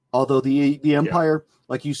 Although the Empire,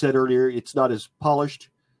 like you said earlier, it's not as polished.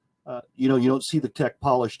 You don't see the tech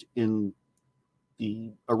polished in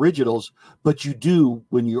the originals, but you do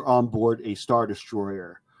when you're on board a Star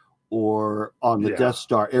Destroyer or on the Death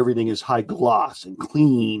Star. Everything is high gloss and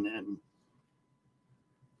clean and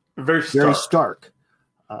very stark.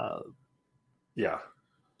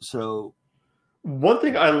 So one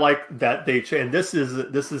thing I like that they changed, and this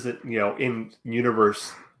isn't in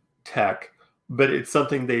universe tech, but it's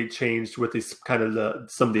something they changed with these kind of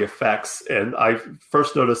some of the effects. And I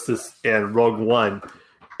first noticed this in Rogue One,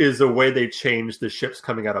 is the way they changed the ships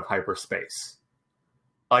coming out of hyperspace.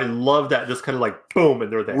 I love that, just kind of like boom,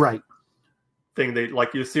 and they're there. Right. Thing they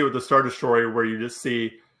like you see with the Star Destroyer, where you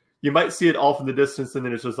might see it off in the distance, and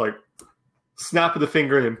then it's just like snap of the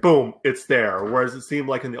finger, and boom, it's there. Whereas it seemed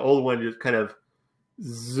like in the old one, you kind of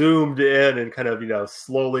zoomed in and kind of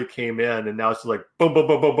slowly came in, and now it's just like boom, boom,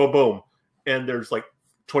 boom, boom, boom, boom. And there's like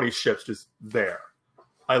 20 ships just there.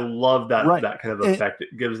 I love that that kind of effect.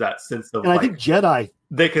 It gives that sense of. And I think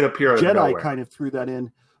they can appear. Jedi kind of threw that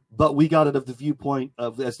in, but we got it of the viewpoint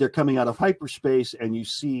of as they're coming out of hyperspace, and you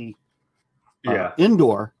see,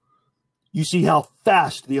 Endor. You see how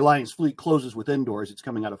fast the Alliance fleet closes with Endor as it's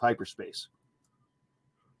coming out of hyperspace.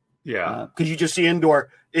 Yeah, because you just see Endor.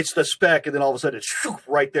 It's the speck, and then all of a sudden it's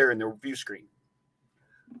right there in their view screen.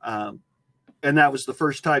 And that was the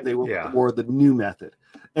first time they wore the new method.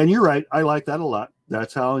 And you're right. I like that a lot.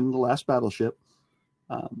 That's how in the last Battleship,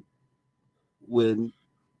 when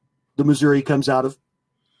the Missouri comes out of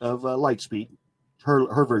Lightspeed,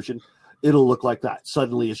 her version, it'll look like that.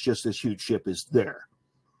 Suddenly it's just this huge ship is there.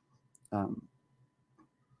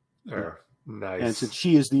 Nice. And since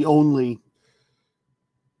she is the only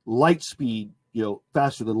Lightspeed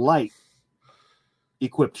faster than light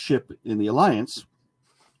equipped ship in the Alliance,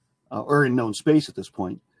 or in known space at this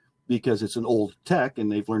point, because it's an old tech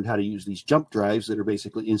and they've learned how to use these jump drives that are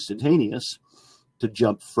basically instantaneous to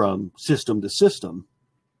jump from system to system.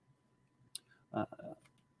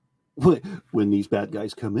 When these bad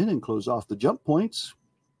guys come in and close off the jump points,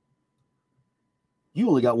 you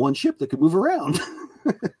only got one ship that could move around.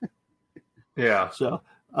 Yeah. So,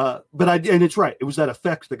 and it's right. It was that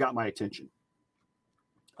effect that got my attention.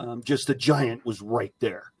 Just the giant was right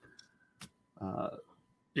there.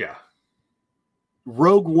 Yeah.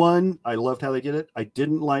 Rogue One, I loved how they did it.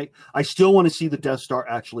 I still want to see the Death Star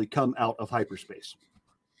actually come out of hyperspace.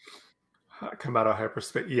 Come out of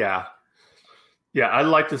hyperspace. Yeah. Yeah, I'd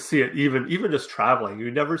like to see it even just traveling.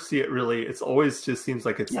 You never see it really. It's always just seems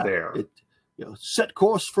like it's there. Set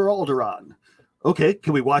course for Alderaan. Okay,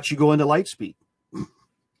 can we watch you go into light speed?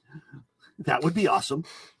 That would be awesome.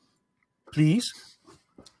 Please.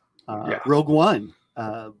 Rogue One.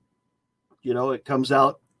 It comes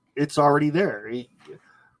out. It's already there.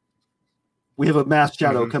 We have a mass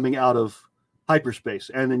shadow coming out of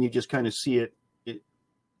hyperspace, and then you just kind of see it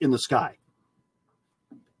in the sky.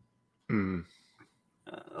 Mm.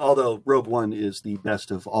 Although Rogue One is the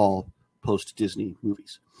best of all post-Disney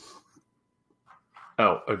movies.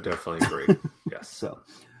 Oh, I definitely agree. Yes. So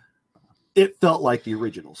it felt like the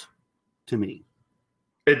originals to me.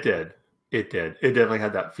 It did. It definitely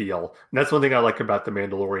had that feel. And that's one thing I like about The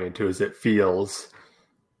Mandalorian too, is it feels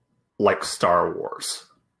like Star Wars.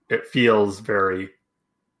 It feels very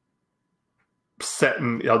set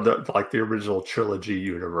in the original trilogy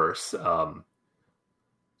universe.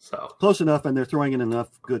 So close enough, and they're throwing in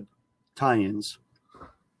enough good tie-ins.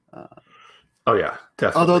 Oh yeah,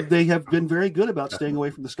 definitely. Although they have been very good about staying away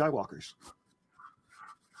from the Skywalkers.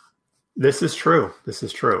 This is true.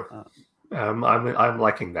 I'm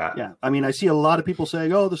liking that. Yeah, I mean, I see a lot of people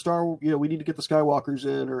saying, "Oh, we need to get the Skywalkers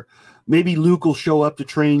in," or maybe Luke will show up to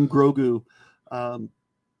train Grogu. I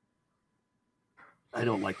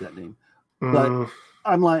don't like that name, but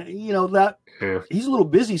I'm like, that he's a little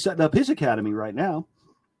busy setting up his academy right now.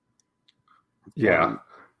 Yeah.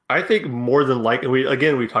 I think more than likely,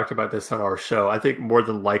 we talked about this on our show. I think more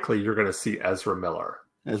than likely you're going to see Ezra Miller.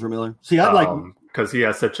 See, I like, because he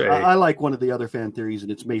has such a. I like one of the other fan theories,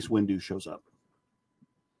 and it's Mace Windu shows up.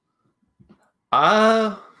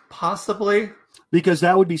 Possibly, because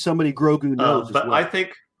that would be somebody Grogu knows. But as well.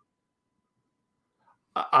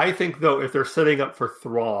 I think though, if they're setting up for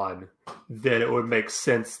Thrawn, then it would make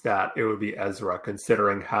sense that it would be Ezra,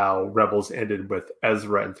 considering how Rebels ended with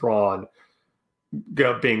Ezra and Thrawn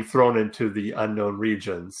being thrown into the unknown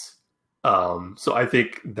regions. So I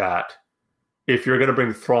think that if you're going to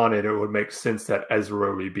bring Thrawn in, it would make sense that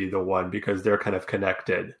Ezra would be the one, because they're kind of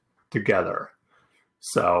connected together.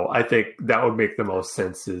 So I think that would make the most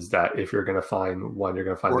sense, is that if you're going to find one, you're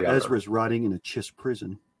going to find the other. Or Ezra's rotting in a Chiss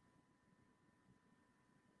prison.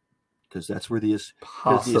 Because that's where the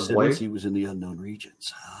ascendancy was, in the unknown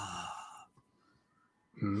regions.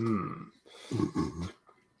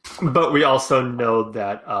 But we also know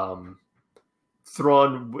that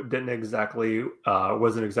Thrawn wasn't exactly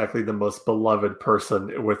the most beloved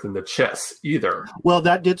person within the Chiss either. Well,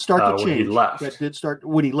 that did start to change when he left. That did start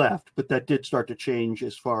when he left, but that did start to change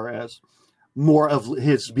as far as more of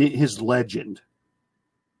his legend.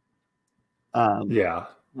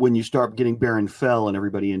 When you start getting Baron Fell and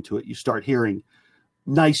everybody into it, you start hearing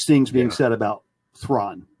nice things being said about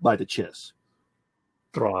Thrawn by the Chiss.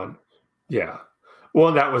 Thrawn, yeah. Well,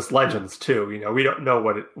 and that was Legends too. We don't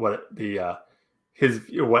know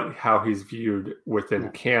how he's viewed within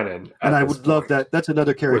canon. And I would love that. That's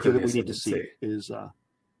another character that we need to see is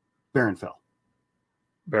Baron Fell.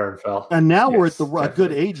 Baron Fell. And now we're at a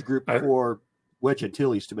good age group for Wedge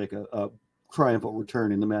Antilles to make a triumphal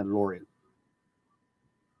return in The Mandalorian.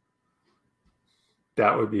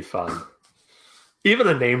 That would be fun. Even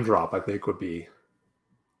a name drop, I think, would be.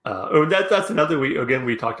 That's another.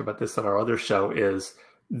 We talked about this on our other show.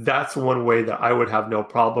 That's one way that I would have no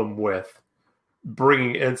problem with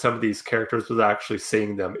bringing in some of these characters without actually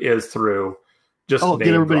seeing them, is through just get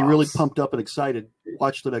everybody drops. Really pumped up and excited.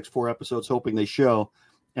 Watch the next 4 episodes, hoping they show,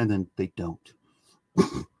 and then they don't.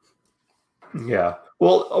 Yeah.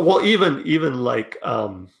 Well, even like.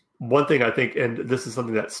 One thing I think, and this is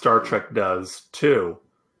something that Star Trek does too,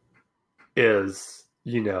 is,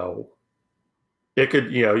 it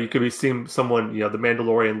could, you could be seeing someone, the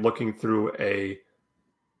Mandalorian looking through a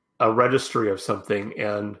registry of something,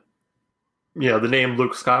 and, the name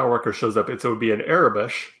Luke Skywalker shows up. It would be in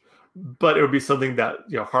Arabish, but it would be something that,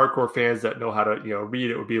 hardcore fans that know how to,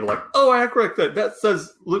 read it would be like, oh, I correct that. That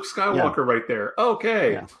says Luke Skywalker right there.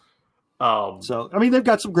 Okay. So, I mean, they've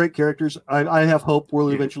got some great characters. I have hope we'll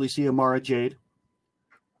eventually see a Mara Jade,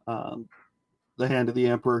 the Hand of the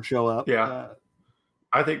Emperor, show up. Yeah.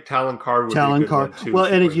 I think Talon Karrde would Talon be a good Karrde. one too. Well,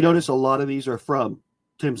 and if you notice, a lot of these are from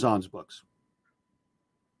Tim Zahn's books.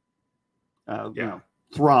 You know,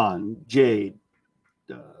 Thrawn, Jade,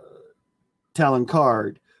 Talon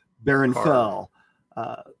Karrde, Baron Fel.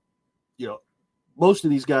 You know, most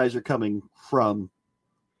of these guys are coming from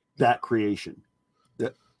that creation.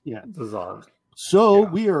 Yeah. So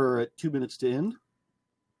we are at 2 minutes to end.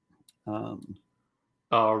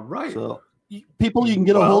 All right. So people, you can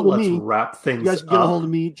get a hold of me. Let's wrap things up. You guys can get a hold of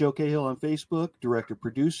me, Joe Cahill, on Facebook, director,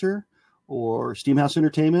 producer, or Steamhouse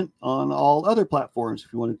Entertainment on all other platforms.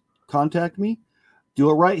 If you want to contact me, do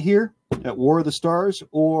it right here at War of the Stars,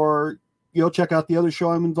 or check out the other show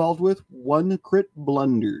I'm involved with, One Crit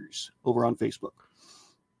Blunders, over on Facebook.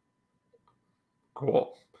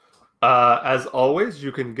 Cool. As always,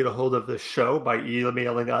 you can get a hold of the show by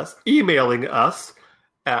emailing us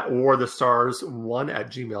at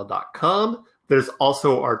warthestars1@gmail.com. There's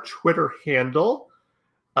also our Twitter handle.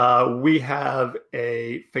 We have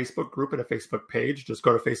a Facebook group and a Facebook page. Just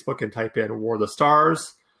go to Facebook and type in War of the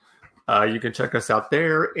Stars. You can check us out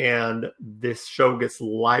there, and this show gets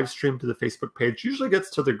live streamed to the Facebook page. Usually gets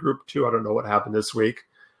to the group too. I don't know what happened this week.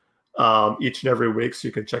 Each and every week, so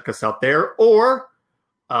you can check us out there. Or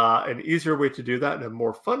an easier way to do that, and a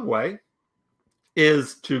more fun way,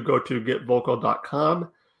 is to go to getvocal.com,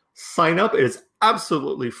 sign up. It is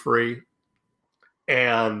absolutely free,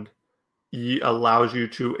 and allows you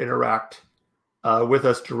to interact with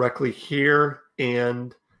us directly here.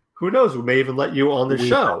 And who knows, we may even let you on the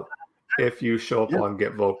show if you show up on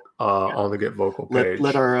Get Vocal on the Get Vocal page.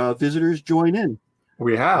 Let our visitors join in.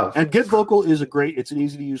 We have. And Get Vocal is it's an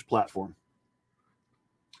easy to use platform.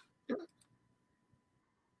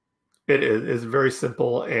 It is very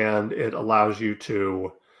simple, and it allows you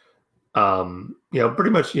to, pretty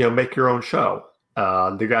much, make your own show.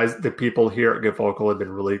 The people here at Get Vocal have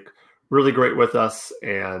been really, really great with us,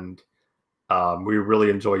 and we really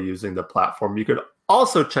enjoy using the platform. You could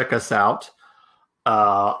also check us out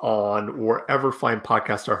on wherever fine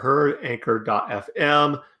podcasts are heard: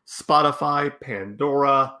 Anchor.fm, Spotify,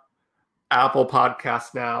 Pandora, Apple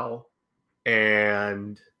Podcasts now,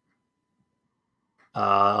 and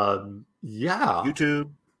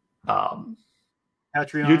YouTube,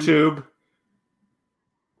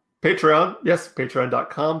 Patreon. Yes,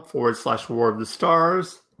 patreon.com/War of the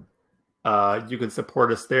Stars. You can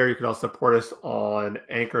support us there. You can also support us on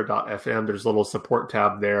Anchor.fm. There's a little support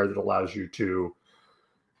tab there that allows you to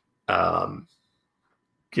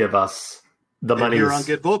give us the money. Here on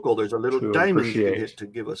Get Vocal, there's a little diamond you can hit to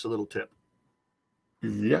give us a little tip.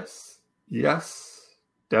 Yes,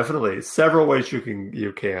 definitely. Several ways you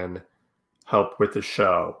can help with the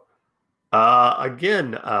show.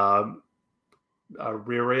 Again,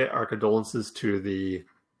 reiterate our condolences to the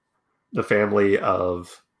family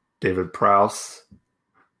of David Prowse.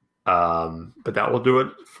 But that will do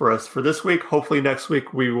it for us for this week. Hopefully next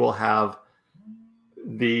week we will have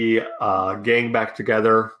the gang back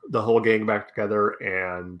together, the whole gang back together,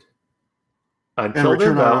 and until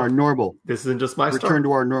return then, to our normal. This isn't just my return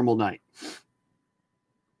to our normal night.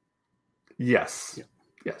 Yes. Yeah.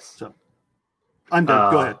 Yes. So I'm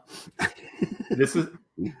done. Go ahead. This is.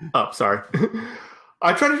 Oh, sorry.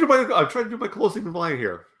 I'm trying to do my closing line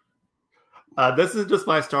here. This isn't just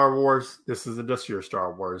my Star Wars. This isn't just your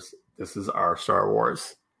Star Wars. This is our Star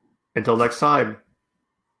Wars. Until next time,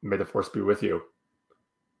 may the Force be with you.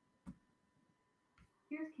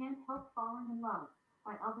 Here's Can't Help Falling in Love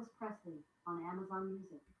by Elvis Presley on Amazon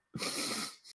Music.